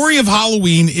 the story of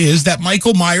Halloween is that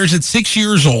Michael Myers, at 6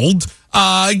 years old,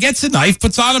 gets a knife,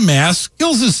 puts on a mask,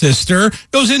 kills his sister,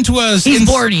 goes into a... He's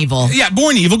born evil. Yeah,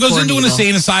 born evil. Goes Born into an evil.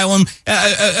 insane asylum,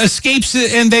 escapes,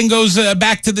 and then goes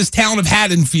back to this town of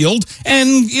Haddonfield,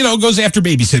 and goes after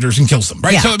babysitters and kills them.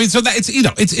 Right. Yeah. So I mean, so that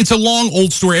it's a long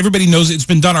old story. Everybody knows it. It's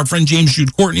been done. Our friend James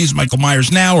Jude Courtney is Michael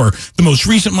Myers now, or the most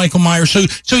recent Michael Myers.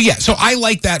 So yeah. So I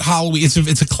like that Halloween.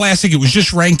 It's a classic. It was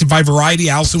just ranked by Variety.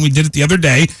 Allison, we did it the other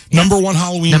day. Number 1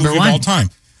 Halloween movie of all time.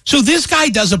 So this guy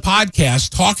does a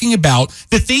podcast talking about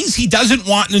the things he doesn't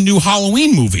want in a new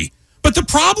Halloween movie. But the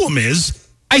problem is,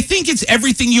 I think it's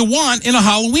everything you want in a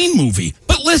Halloween movie.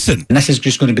 But But listen. And this is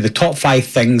just going to be the top 5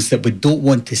 things that we don't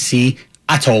want to see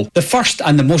at all. The first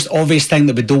and the most obvious thing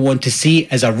that we don't want to see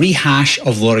is a rehash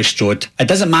of Laurie Strode. It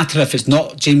doesn't matter if it's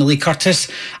not Jamie Lee Curtis.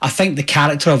 I think the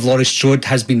character of Laurie Strode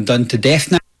has been done to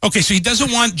death now. Okay, so he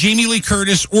doesn't want Jamie Lee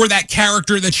Curtis or that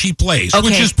character that she plays,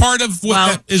 which is part of what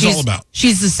that is all about.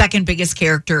 She's the second biggest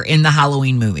character in the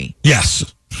Halloween movie.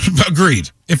 Yes, agreed.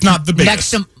 If not the biggest.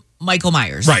 Next to Michael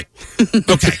Myers. Right.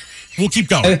 Okay, we'll keep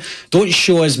going. Don't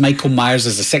show us Michael Myers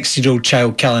as a 60-year-old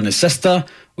child killing his sister.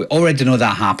 We already know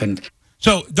that happened.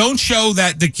 So don't show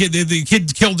that the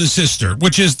kid killed his sister,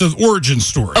 which is the origin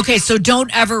story. Okay, so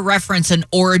don't ever reference an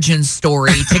origin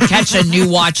story to catch a new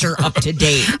watcher up to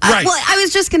date. Right. Well, I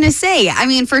was just going to say, I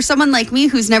mean, for someone like me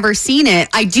who's never seen it,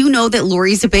 I do know that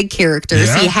Laurie's a big character,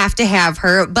 so you have to have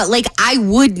her. But, like, I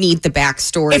would need the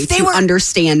backstory to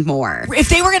understand more. If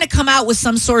they were going to come out with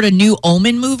some sort of new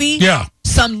Omen movie,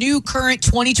 some new current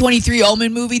 2023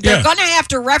 Omen movie, they're going to have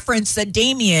to reference that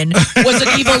Damien was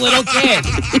an evil little kid.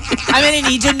 I'm going to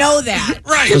need to know that.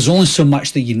 Right. There's only so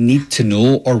much that you need to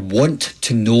know or want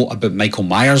to know about Michael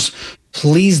Myers.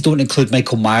 Please don't include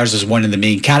Michael Myers as one of the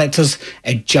main characters.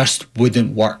 It just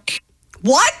wouldn't work.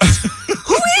 What?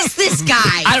 Who is this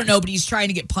guy? I don't know, but he's trying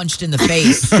to get punched in the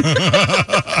face.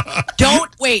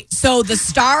 Wait. So the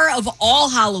star of all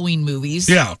Halloween movies,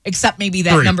 except maybe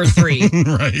that number 3,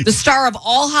 right? The star of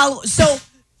all So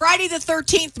Friday the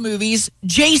 13th movies,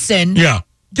 Jason.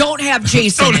 Don't have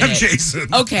Jason. Don't in have it. Jason.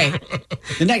 Okay.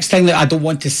 The next thing that I don't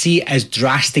want to see is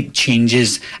drastic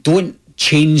changes. Don't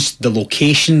change the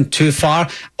location too far,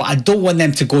 but I don't want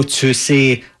them to go to,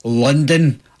 say,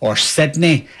 London or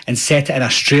Sydney and set it in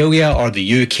Australia or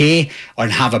the UK or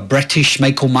have a British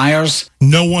Michael Myers.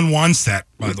 No one wants that,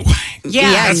 by the way.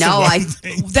 Yeah,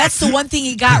 that's the one thing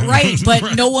he got right,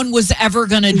 but no one was ever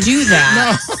going to do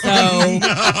that.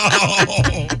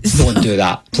 Don't do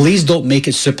that. Please don't make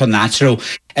it supernatural.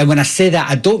 And when I say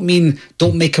that, I don't mean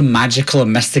don't make him magical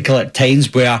and mystical at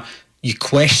times where you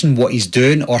question what he's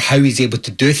doing or how he's able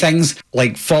to do things,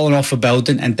 like falling off a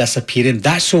building and disappearing.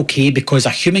 That's okay, because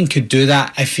a human could do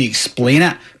that if you explain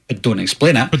it, but don't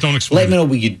explain it. Let me know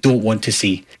what you don't want to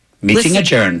see. Meeting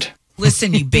adjourned.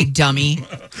 Listen, you big dummy.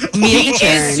 He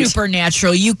is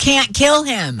supernatural. You can't kill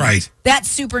him. Right. That's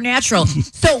supernatural.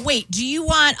 So wait, do you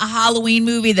want a Halloween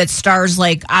movie that stars,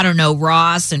 like, I don't know,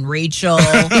 Ross and Rachel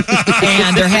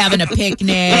and they're having a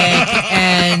picnic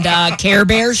and Care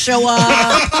Bears show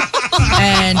up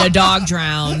and a dog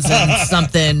drowns and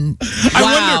something?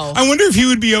 Wow. I wonder if he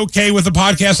would be okay with a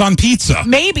podcast on pizza.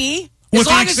 Maybe. As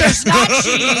long as there's not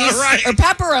cheese or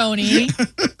pepperoni.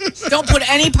 Don't put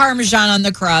any Parmesan on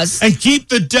the crust. And keep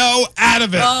the dough out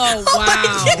of it. Oh,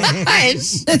 wow.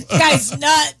 This guy's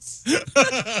nuts.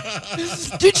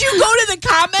 Did you go to the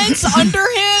comments under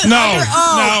him?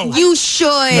 No. You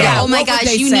should. Yeah, oh, my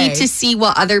gosh. You need to see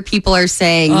what other people are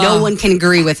saying. No one can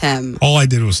agree with him. All I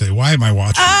did was say, why am I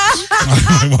watching this?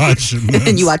 Why am I watching this?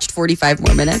 And you watched 45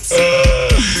 more minutes.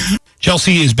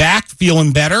 Chelsea is back,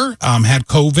 feeling better, had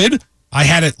COVID. I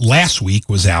had it last week,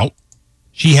 was out.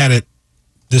 She had it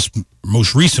this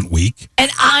most recent week.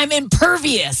 And I'm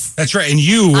impervious. That's right. And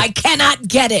you... I cannot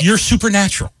get it. You're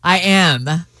supernatural. I am.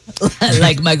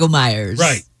 Like Michael Myers.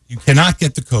 Right. You cannot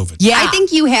get the COVID. Yeah. I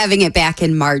think you having it back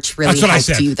in March really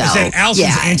helped you, though. I said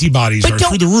Allison's antibodies are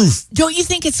through the roof. Don't you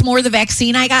think it's more the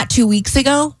vaccine I got 2 weeks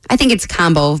ago? I think it's a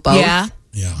combo of both. Yeah.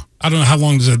 Yeah. I don't know how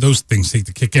long does those things take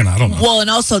to kick in. I don't know. Well, and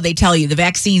also they tell you the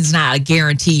vaccine's not a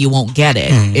guarantee you won't get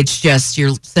it. It's just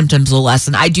your symptoms will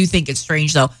lessen. I do think it's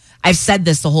strange, though. I've said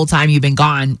this the whole time you've been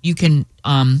gone. You can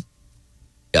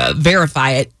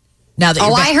verify it now that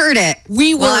I heard it.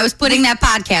 I was putting that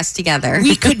podcast together.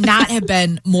 We could not have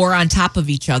been more on top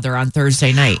of each other on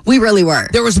Thursday night. We really were.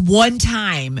 There was one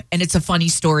time, and it's a funny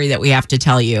story that we have to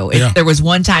tell you. There was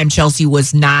one time Chelsea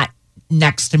was not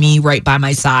next to me, right by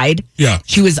my side. Yeah.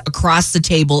 She was across the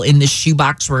table in the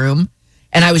shoebox room,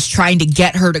 and I was trying to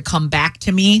get her to come back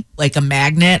to me like a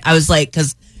magnet. I was like,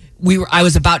 because I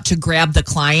was about to grab the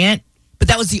client, but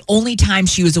that was the only time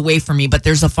she was away from me. But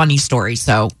there's a funny story,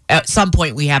 so at some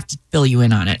point we have to fill you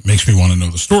in on it. Makes me want to know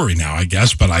the story now, I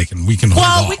guess, but we can hold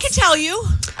off. We can tell you.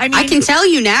 I can tell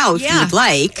you now if you'd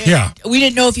like. Yeah. We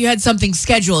didn't know if you had something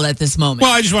scheduled at this moment.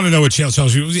 Well, I just want to know what Chelsea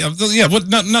tells you. Yeah,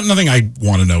 nothing I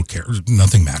want to know cares.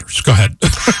 Nothing matters. Go ahead.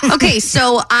 Okay,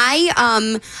 so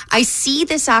I see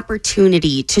this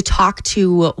opportunity to talk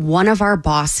to one of our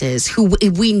bosses who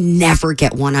we never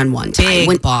get one-on-one time.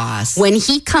 Big boss. When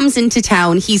he comes into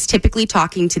town, he's typically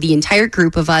talking to the entire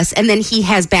group of us, and then he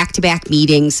has back-to-back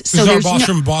meetings. So our boss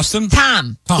from Boston?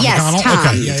 Tom. Yes, McConnell? Tom.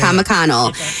 Okay. Tom McConnell.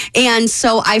 Okay. And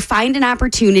so I find an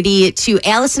opportunity to,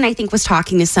 Allison, I think, was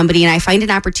talking to somebody, and I find an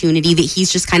opportunity that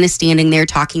he's just kind of standing there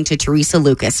talking to Teresa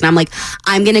Lucas. And I'm like,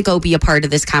 I'm going to go be a part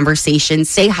of this conversation,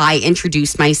 say hi,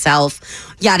 introduce myself,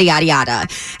 yada, yada, yada.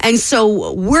 And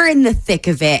so we're in the thick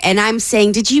of it. And I'm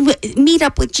saying, did you meet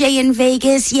up with Jay in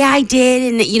Vegas? Yeah, I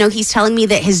did. And, he's telling me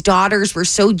that his daughters were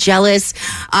so jealous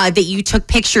that you took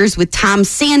pictures with Tom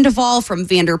Sandoval from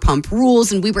Vanderpump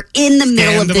Rules. And we were in the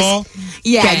middle of this.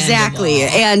 Yeah, Sandoval. Exactly.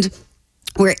 And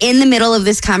we're in the middle of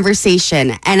this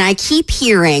conversation. And I keep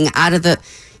hearing out of the,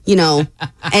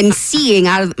 and seeing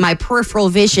out of my peripheral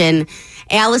vision,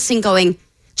 Allison going,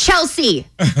 Chelsea,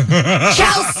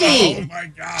 Chelsea, Oh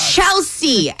my God.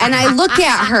 Chelsea. And I look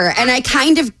at her and I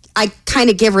kind of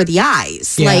give her the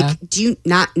eyes. Yeah. Like, do you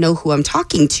not know who I'm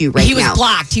talking to right He was now?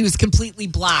 blocked. He was completely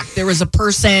blocked. There was a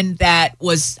person that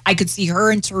I could see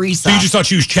her and Teresa. So you just thought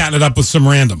she was chatting it up with some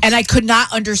random. And I could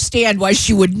not understand why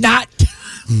she would not.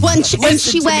 And she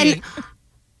Listen to went, me.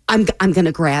 I'm going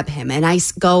to grab him. And I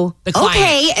go, The client.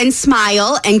 okay, and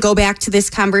smile and go back to this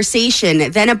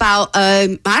conversation. Then about,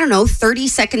 30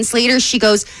 seconds later, she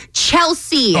goes,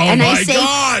 Chelsea. Oh and I my say,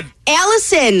 God.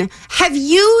 Allison, have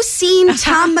you seen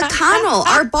Tom McConnell,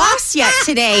 our boss, yet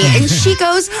today? And she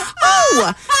goes, oh,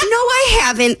 no, I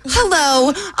haven't.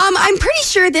 Hello. I'm pretty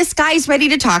sure this guy's ready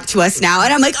to talk to us now.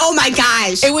 And I'm like, oh my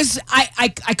gosh. It was,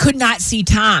 I could not see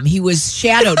Tom. He was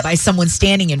shadowed by someone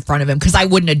standing in front of him because I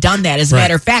wouldn't have done that. As a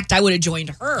matter of fact, I would have joined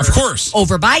her. Of course.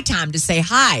 Over by Tom to say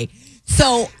hi.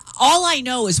 So all I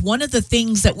know is one of the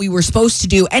things that we were supposed to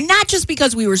do, and not just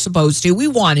because we were supposed to, we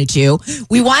wanted to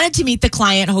meet the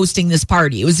client hosting this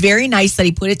party. It was very nice that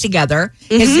he put it together.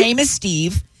 His name is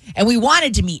Steve, and we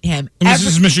wanted to meet him. And this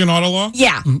is Michigan Auto Law?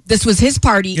 Yeah, this was his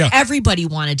party. Yeah. Everybody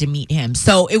wanted to meet him.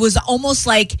 So it was almost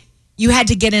like you had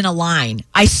to get in a line.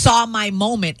 I saw my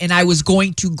moment and I was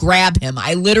going to grab him.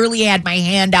 I literally had my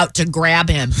hand out to grab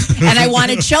him. And I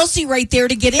wanted Chelsea right there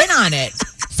to get in on it.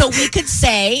 So we could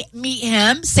meet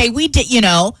him, say we did,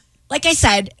 like I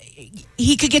said,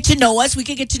 he could get to know us. We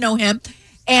could get to know him.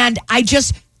 And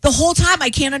the whole time,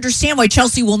 I can't understand why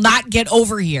Chelsea will not get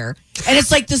over here. And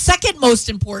it's like the second most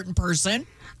important person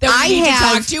that we need to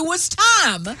talk to was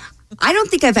Tom. I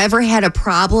don't think I've ever had a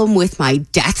problem with my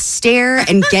death stare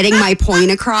and getting my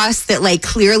point across that, like,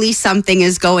 clearly something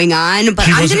is going on, but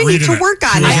I'm going to need to work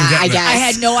on that, I guess. I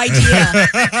had no idea.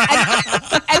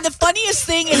 and the funniest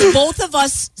thing is both of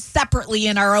us separately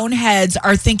in our own heads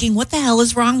are thinking, what the hell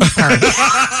is wrong with her?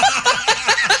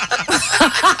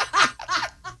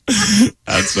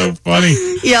 That's so funny.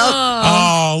 Yep.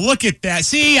 Oh, look at that.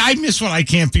 See, I miss when I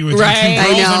can't be with you two Right. girls.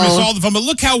 I know. I miss all the fun, but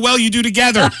look how well you do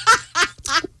together.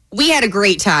 We had a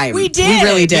great time. We did. We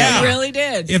really did. Yeah. We really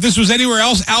did. If this was anywhere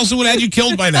else, Allison would have had you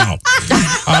killed by now.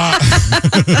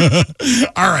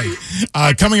 All right.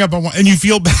 Coming up on and you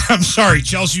feel better. I'm sorry,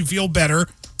 Chelsea, you feel better.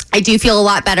 I do feel a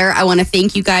lot better. I want to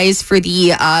thank you guys for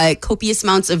the copious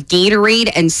amounts of Gatorade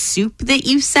and soup that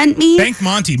you sent me. Thank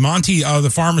Monty. Monty,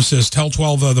 the pharmacist, Tell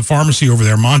 12, the pharmacy over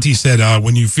there. Monty said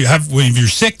when you're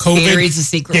sick, COVID, Gatorade's a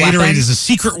secret Gatorade weapon. is a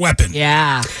secret weapon.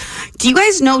 Yeah. Do you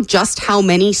guys know just how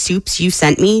many soups you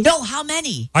sent me? No, how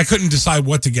many? I couldn't decide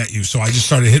what to get you, so I just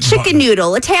started hitting Chicken buttons.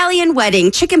 noodle, Italian wedding,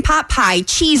 chicken pot pie,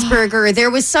 cheeseburger. There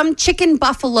was some chicken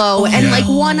buffalo and like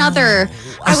one other.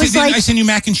 I was like, I sent you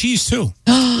mac and cheese too.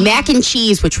 mac and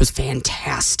cheese, which was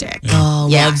fantastic. Oh,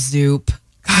 Yeah. love Zoop. God,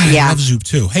 I love Zoop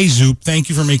too. Hey Zoop, thank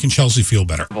you for making Chelsea feel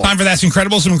better. Time for That's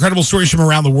Incredible. Some incredible stories from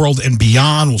around the world and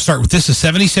beyond. We'll start with this. A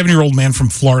 77-year-old man from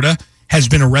Florida has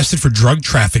been arrested for drug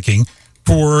trafficking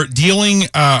for dealing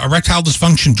erectile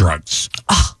dysfunction drugs.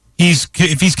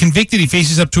 If he's convicted, he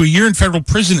faces up to a year in federal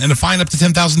prison and a fine up to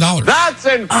 $10,000. That's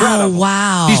incredible. Oh,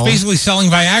 wow. He's basically selling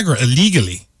Viagra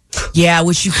illegally. Yeah,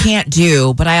 which you can't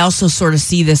do. But I also sort of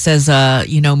see this as a,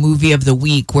 movie of the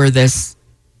week where this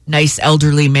nice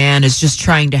elderly man is just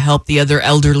trying to help the other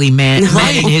elderly men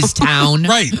in his town.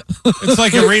 Right. It's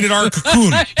like a rated R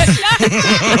cocoon. I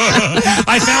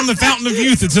found the fountain of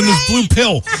youth. It's in this blue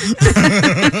pill.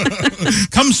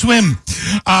 Come swim.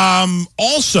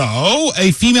 Also,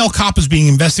 a female cop is being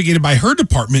investigated by her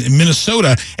department in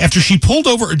Minnesota after she pulled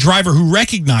over a driver who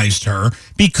recognized her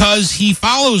because he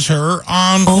follows her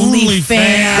on OnlyFans.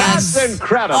 That's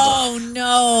incredible. Oh,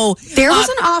 no. There was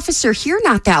an officer here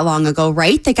not that long ago,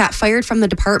 right? That got fired from the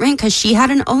department because she had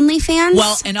an OnlyFans.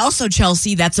 Well, and also,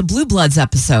 Chelsea, that's a Blue Bloods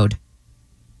episode.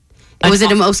 Was it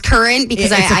the most current?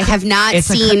 Because I have not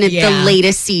seen the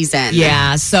latest season.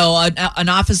 Yeah, so an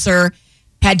officer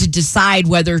had to decide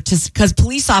whether to, because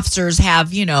police officers have,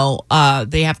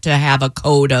 they have to have a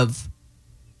code of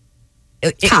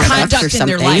conduct or in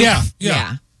their something. life.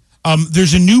 Yeah.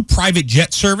 There's a new private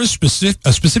jet service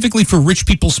specifically for rich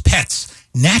people's pets.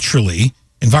 Naturally,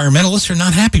 environmentalists are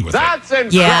not happy with it. That's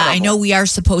incredible. Yeah, I know we are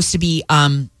supposed to be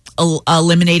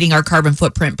eliminating our carbon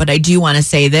footprint, but I do want to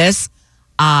say this.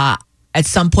 At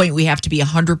some point, we have to be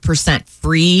 100%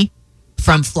 free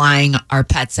from flying our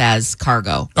pets as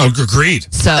cargo. Oh,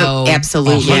 agreed. So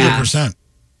absolutely. 100%.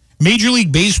 Major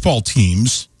League Baseball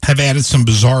teams have added some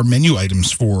bizarre menu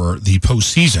items for the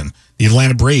postseason. The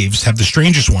Atlanta Braves have the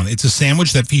strangest one. It's a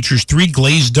sandwich that features 3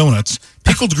 glazed donuts,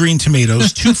 pickled green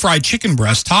tomatoes, 2 fried chicken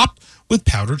breasts topped with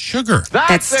powdered sugar.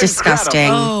 That's disgusting.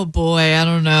 Oh, boy, I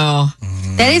don't know.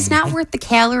 That is not worth the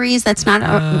calories. That's not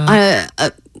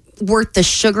worth the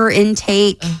sugar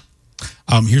intake.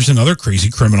 Here's another crazy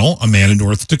criminal. A man in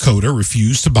North Dakota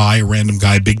refused to buy a random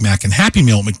guy Big Mac and Happy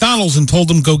Meal at McDonald's and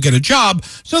told him go get a job.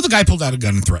 So the guy pulled out a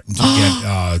gun and threatened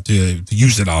to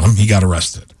use it on him. He got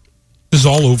arrested. This is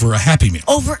all over a Happy Meal.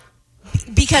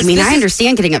 Because I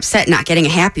understand getting upset not getting a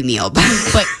Happy Meal,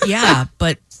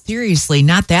 but seriously,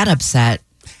 not that upset.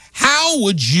 How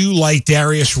would you like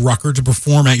Darius Rucker to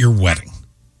perform at your wedding?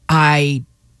 I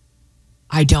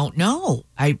don't know.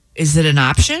 Is it an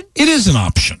option? It is an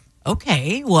option.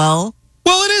 Okay, well,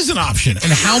 it is an option.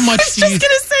 And how much I was just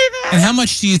gonna say that. And how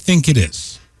much do you think it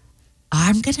is?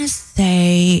 I'm gonna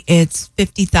say it's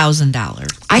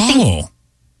 $50,000. I think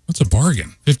that's a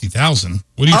bargain. $50,000.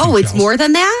 What do you think? Oh, it's Charles? more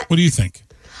than that? What do you think?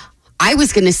 I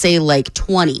was going to say like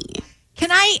 20.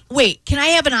 Can I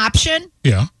have an option?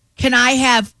 Yeah. Can I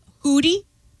have Hootie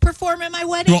perform at my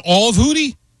wedding? You want all of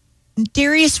Hootie?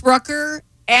 Darius Rucker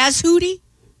as Hootie?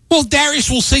 Well, Darius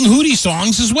will sing Hootie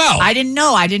songs as well. I didn't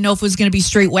know. I didn't know if it was going to be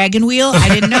straight wagon wheel. I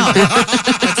didn't know.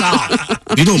 That's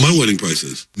all. You know what my wedding price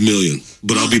is? $1 million.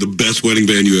 But I'll be the best wedding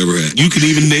band you ever had. You can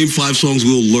even name 5 songs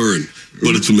we'll learn,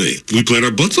 but it's me. We played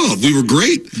our butts off. We were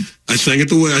great. I sang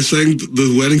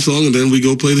the wedding song, and then we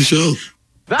go play the show.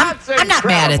 I'm not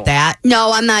mad at that.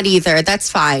 No, I'm not either.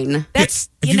 That's fine. That's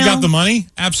If you got the money,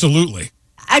 absolutely.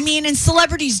 I mean, and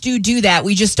celebrities do that.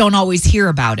 We just don't always hear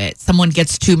about it. Someone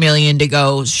gets $2 million to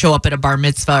go show up at a bar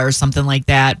mitzvah or something like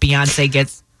that. Beyonce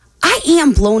gets. I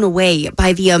am blown away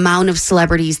by the amount of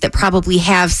celebrities that probably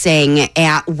have sang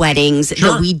at weddings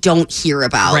that we don't hear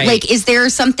about. Right. Like, is there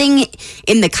something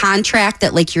in the contract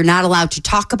that like you're not allowed to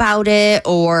talk about it,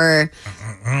 or?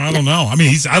 I don't know. I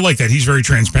mean, I like that. He's very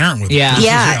transparent with it. Yeah.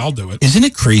 Yeah. I'll do it. Isn't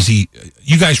it crazy?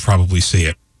 You guys probably see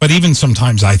it. But even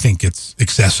sometimes I think it's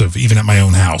excessive, even at my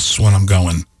own house when I'm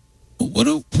going,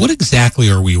 what exactly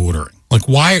are we ordering? Like,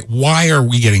 why are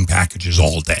we getting packages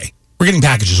all day? We're getting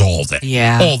packages all day.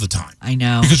 Yeah. All the time. I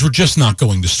know. Because we're just not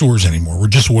going to stores anymore. We're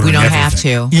just ordering everything.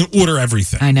 We don't have to. You order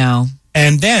everything. I know.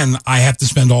 And then I have to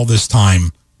spend all this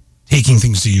time taking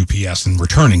things to UPS and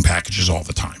returning packages all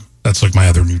the time. That's like my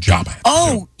other new job I have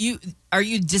to do. Are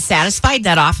you dissatisfied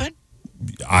that often?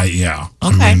 Yeah.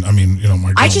 Okay. I mean,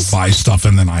 my girl buys stuff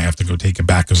and then I have to go take it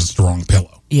back because it's the wrong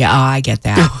pillow. Yeah, I get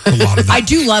that. A lot of that. I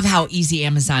do love how easy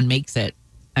Amazon makes it.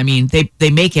 I mean, they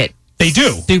make it. They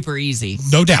do. Super easy.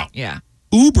 No doubt. Yeah.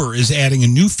 Uber is adding a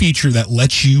new feature that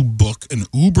lets you book an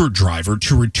Uber driver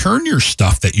to return your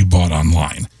stuff that you bought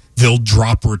online. They'll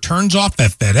drop returns off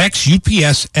at FedEx,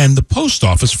 UPS, and the post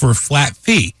office for a flat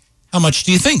fee. How much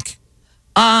do you think?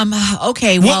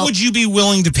 Okay, what would you be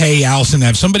willing to pay, Allison, to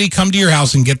have somebody come to your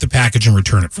house and get the package and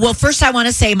return it for you? First I want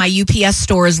to say my UPS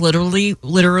store is literally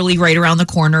right around the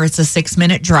corner. It's a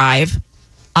 6-minute drive.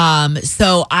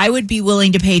 So I would be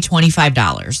willing to pay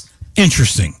 $25.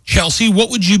 Interesting. Chelsea, what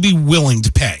would you be willing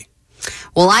to pay?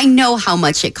 Well, I know how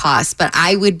much it costs, but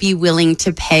I would be willing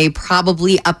to pay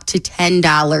probably up to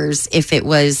 $10 if it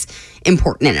was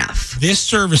important enough. This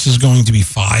service is going to be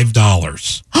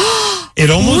 $5.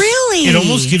 Really? It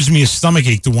almost gives me a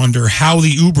stomachache to wonder how the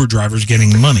Uber driver's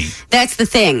getting money. That's the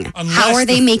thing. How are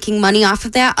they making money off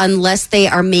of that unless they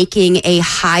are making a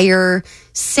higher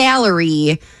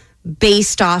salary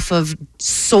based off of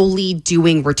solely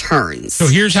doing returns? So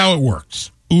here's how it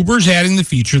works. Uber's adding the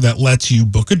feature that lets you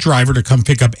book a driver to come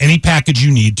pick up any package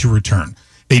you need to return.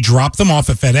 They drop them off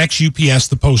at FedEx, UPS,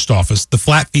 the post office. The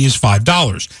flat fee is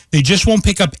 $5. They just won't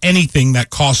pick up anything that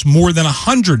costs more than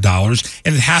 $100,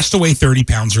 and it has to weigh 30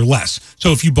 pounds or less.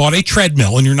 So if you bought a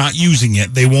treadmill and you're not using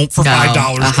it, they won't for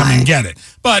 $5 come and get it.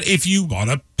 But if you bought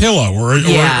a pillow or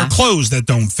clothes that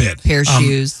don't fit. Pair of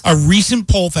shoes. A recent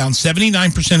poll found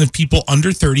 79% of people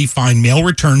under 30 find mail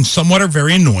returns somewhat or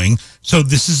very annoying, so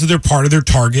this is part of their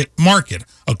target market.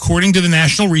 According to the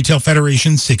National Retail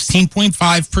Federation,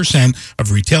 16.5%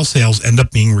 of retail sales end up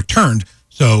being returned,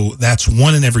 so that's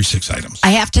 1 in every 6 items.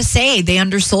 I have to say, they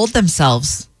undersold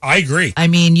themselves. I agree. I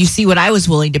mean, you see what I was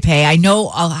willing to pay. I know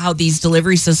how these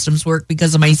delivery systems work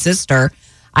because of my sister.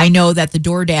 I know that the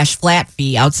DoorDash flat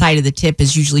fee outside of the tip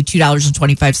is usually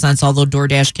 $2.25, although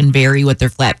DoorDash can vary what their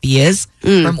flat fee is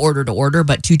from order to order,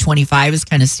 but $2.25 is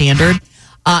kind of standard.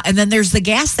 And then there's the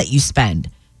gas that you spend.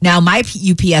 Now, my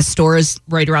UPS store is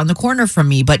right around the corner from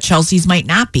me, but Chelsea's might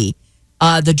not be.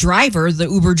 The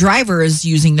Uber driver is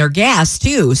using their gas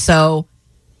too. So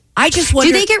I just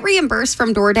wonder. Do they get reimbursed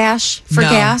from DoorDash for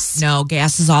gas? No,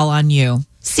 gas is all on you.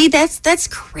 See, that's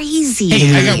crazy.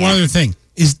 Hey, I got one other thing.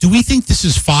 Do we think this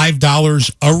is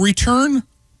 $5 a return?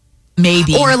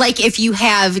 Maybe. Or like if you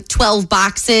have 12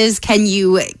 boxes, can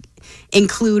you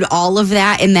include all of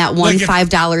that in that one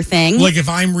 $5 thing? Like if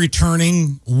I'm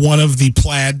returning one of the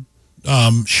plaid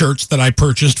shirts that I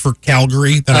purchased for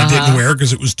Calgary that I didn't wear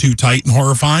because it was too tight and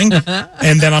horrifying,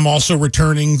 and then I'm also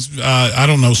returning,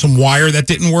 some wire that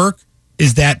didn't work.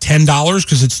 Is that $10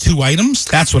 because it's 2 items?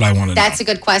 That's what I want to know. That's a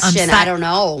good question. I don't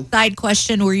know. Side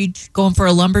question: were you going for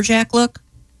a lumberjack look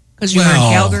because you were in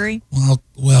Calgary?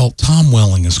 Well, Tom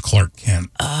Welling as Clark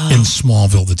Kent in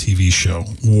Smallville, the TV show,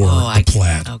 wore the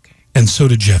plaid. Okay. And so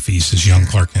did Jeff East as young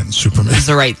Clark Kent and Superman. It's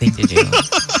the right thing to do.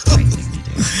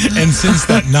 And since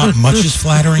that not much is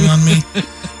flattering on me,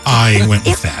 I went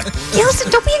with that. Yeah, listen,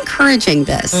 don't be encouraging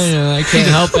this. I know, I can't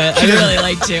help it. I really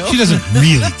like to. She doesn't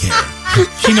really care.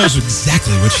 She knows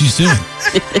exactly what she's doing.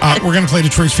 We're going to play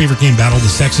Detroit's favorite game, Battle of the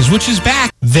Sexes, which is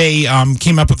back. They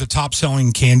came up with the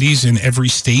top-selling candies in every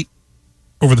state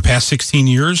over the past 16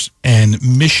 years, and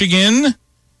Michigan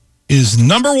is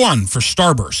number 1 for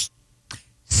Starburst.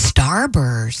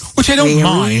 Starburst? Which I don't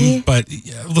mind, but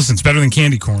listen, it's better than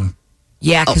candy corn.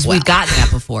 Yeah, because we've gotten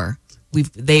that before.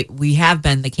 We have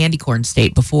been the candy corn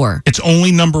state before. It's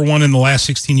only number 1 in the last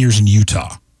 16 years in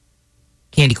Utah.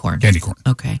 Candy corn. Candy corn.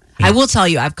 Okay. Yeah. I will tell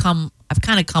you, I've kind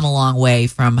of come a long way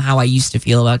from how I used to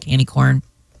feel about candy corn.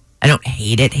 I don't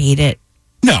hate it.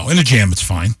 No, in a jam, it's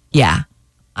fine. Yeah.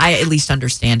 I at least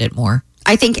understand it more.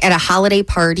 I think at a holiday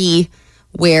party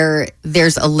where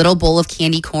there's a little bowl of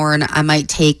candy corn, I might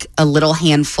take a little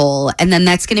handful, and then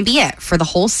that's going to be it for the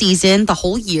whole season, the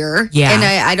whole year. Yeah. And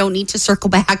I don't need to circle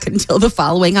back until the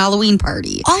following Halloween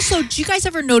party. Also, do you guys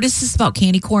ever notice this about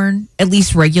candy corn, at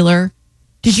least regular?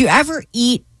 Did you ever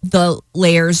eat the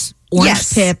layers, orange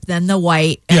tip, then the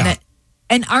white? And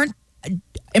am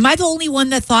I the only one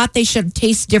that thought they should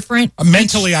taste different?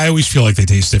 Mentally, I always feel like they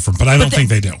taste different, but I don't think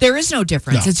they do. There is no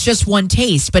difference. No. It's just one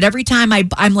taste. But every time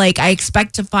I'm like, I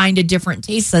expect to find a different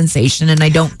taste sensation, and I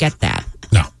don't get that.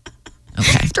 No.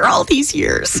 Okay. After all these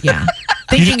years. Yeah.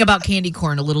 Thinking about candy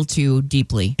corn a little too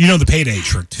deeply. You know the payday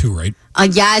trick too, right?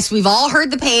 Yes, we've all heard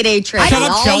the payday trick. Shut we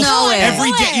up, all Chelsea. know it.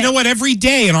 Every day, you know what? Every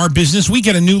day in our business, we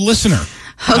get a new listener.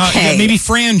 Okay. Maybe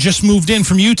Fran just moved in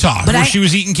from Utah, where she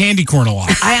was eating candy corn a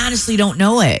lot. I honestly don't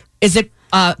know it. Is it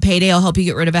payday will help you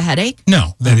get rid of a headache?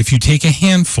 No, that if you take a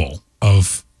handful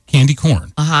of candy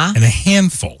corn and a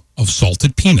handful of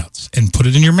salted peanuts and put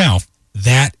it in your mouth,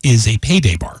 that is a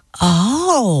payday bar.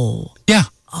 Oh. Yeah.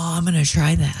 Oh, I'm going to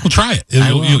try that. Well, try it.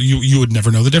 You would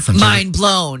never know the difference. Mind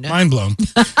blown. Mind blown.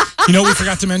 You know what we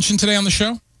forgot to mention today on the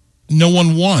show? No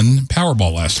one won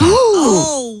Powerball last night.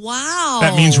 Oh, wow.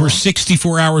 That means we're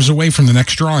 64 hours away from the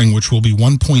next drawing, which will be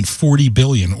 $1.40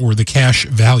 billion, or the cash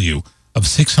value of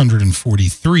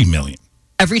 $643 million.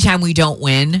 Every time we don't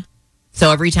win,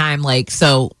 so every time,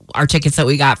 our tickets that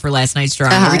we got for last night's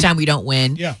drawing, every time we don't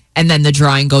win, and then the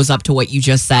drawing goes up to what you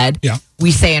just said,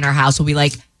 we say in our house, we'll be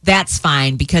like, that's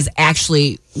fine, because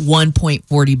actually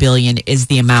 $1.40 billion is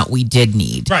the amount we did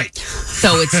need. Right.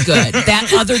 So it's good.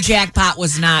 That other jackpot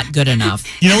was not good enough.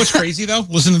 You know what's crazy, though?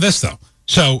 Listen to this, though.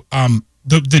 So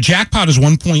the jackpot is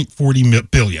 $1.40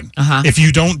 billion. If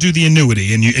you don't do the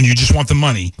annuity and you just want the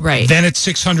money, then it's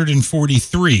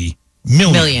 $643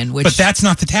 million. But that's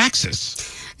not the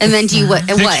taxes. And then do you have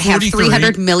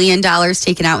 $300 million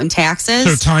taken out in taxes?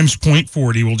 So times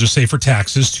 0.40, we'll just say for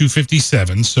taxes,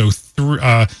 257. So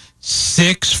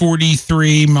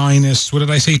 643 minus, what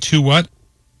did I say?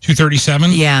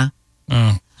 237? Yeah.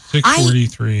 Oh,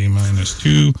 643 minus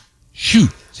 2.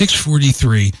 Shoot.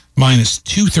 643 minus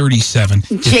 237.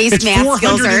 Jay's math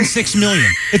skills are $406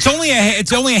 million. It's only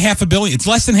a half a billion. It's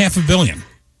less than half a billion.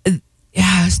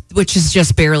 Yeah, which is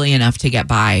just barely enough to get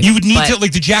by. You would need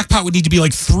the jackpot would need to be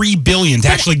like $3 billion to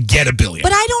actually get a billion.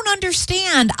 But I don't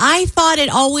understand. I thought it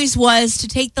always was to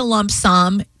take the lump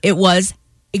sum. It was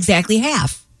exactly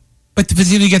half. But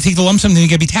then you got to take the lump sum, then you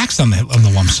got to be taxed on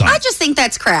the lump sum. I just think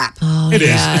that's crap. Oh, it is.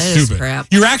 It's stupid. Crap.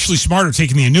 You're actually smarter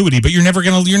taking the annuity, but you're never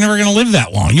gonna live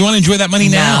that long. You want to enjoy that money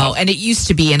now. No, and it used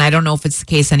to be, and I don't know if it's the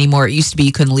case anymore. It used to be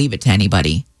you couldn't leave it to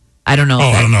anybody. I don't know.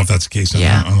 I don't know if that's the case.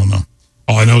 I don't know.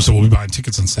 All I know is that we'll be buying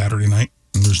tickets on Saturday night,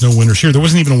 and there's no winners here. There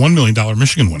wasn't even a $1 million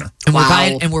Michigan winner. And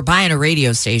we're buying a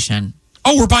radio station.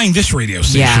 Oh, we're buying this radio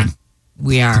station. Yeah,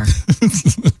 we are.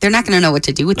 They're not going to know what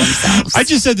to do with themselves. I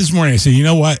just said this morning, I said, you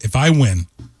know what? If I win,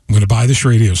 I'm going to buy this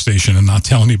radio station and not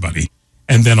tell anybody.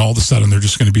 And then all of a sudden, they're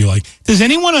just going to be like, does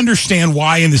anyone understand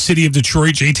why in the city of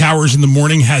Detroit, J Towers in the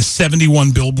Morning has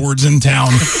 71 billboards in town?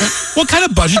 What kind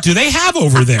of budget do they have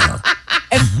over there?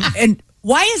 And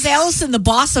why is Allison the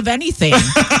boss of anything?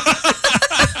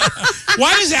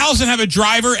 Why does Allison have a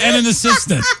driver and an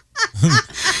assistant?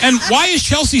 And why is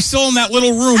Chelsea still in that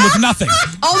little room with nothing?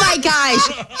 Oh my gosh,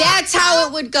 that's how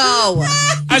it would go.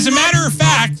 As a matter of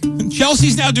fact,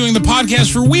 Chelsea's now doing the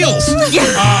podcast for Wheels.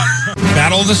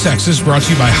 Battle of the Sexes brought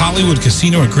to you by Hollywood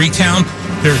Casino at Greektown.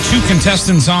 There are 2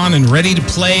 contestants on and ready to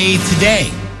play today.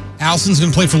 Allison's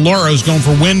going to play for Laura, who's going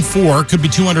for win 4, could be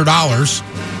 $200.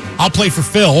 I'll play for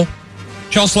Phil.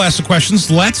 Chelsea will ask the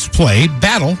questions. Let's play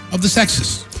Battle of the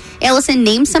Sexes. Allison,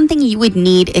 name something you would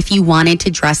need if you wanted to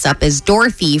dress up as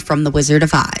Dorothy from The Wizard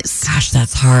of Oz. Gosh,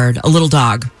 that's hard. A little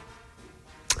dog.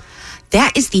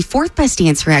 That is the 4th best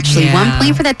answer, actually. Yeah. 1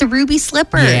 point for that, the ruby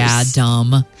slippers. Yeah,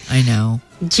 dumb. I know.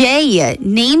 Jay,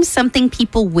 name something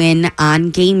people win on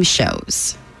game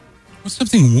shows. What's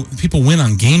something people win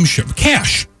on game show?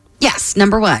 Cash. Yes,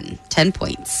 number 1, 10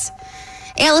 points.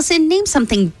 Allison, name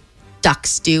something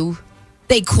ducks do.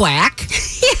 They quack.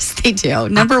 Yes, they do.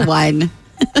 Number 1.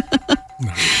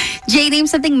 Jay, name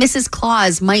something Mrs.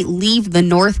 Claus might leave the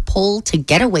North Pole to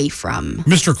get away from.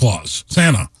 Mr. Claus,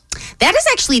 Santa. That is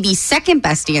actually the 2nd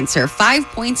best answer. 5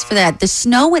 points for that. The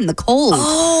snow and the cold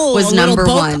was number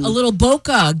 1. A little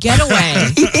Boca getaway.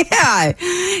 Yeah.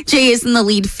 Jay is in the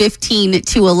lead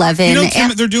 15-11. You know,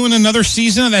 Tim, they're doing another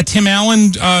season of that Tim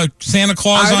Allen Santa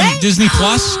Claus on Disney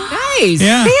Plus. Nice.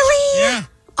 Yeah. Really? Yeah.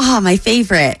 Oh, my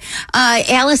favorite.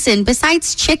 Allison,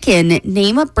 besides chicken,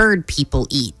 name a bird people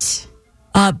eat.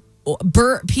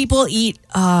 People eat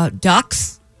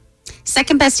ducks.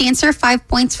 2nd best answer, 5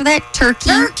 points for that.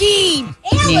 Turkey.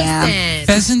 Allison. Yeah.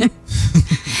 Pheasant.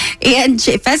 And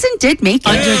pheasant did make it.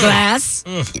 Under glass.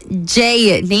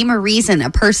 Jay, name a reason a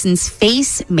person's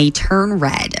face may turn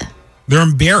red. They're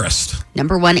embarrassed.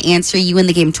 Number 1 answer, you win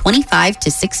the game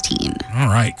 25-16. All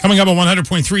right. Coming up on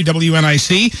 100.3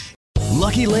 WNIC.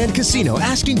 Lucky Land Casino,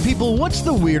 asking people, what's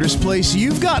the weirdest place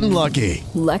you've gotten lucky?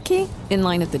 Lucky? In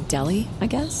line at the deli, I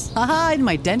guess? Aha, in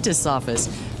my dentist's office.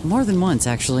 More than once,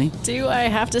 actually. Do I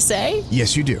have to say?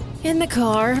 Yes, you do. In the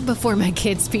car before my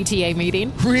kids' PTA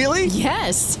meeting. Really?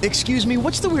 Yes. Excuse me,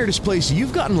 what's the weirdest place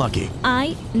you've gotten lucky?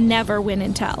 I never win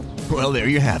and tell. Well, there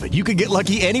you have it. You can get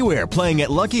lucky anywhere, playing at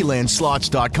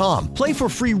LuckyLandSlots.com. Play for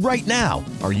free right now.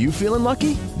 Are you feeling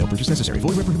lucky? No purchase necessary. Void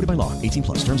where prohibited by law.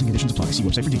 18+. Terms and conditions apply. See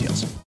website for details.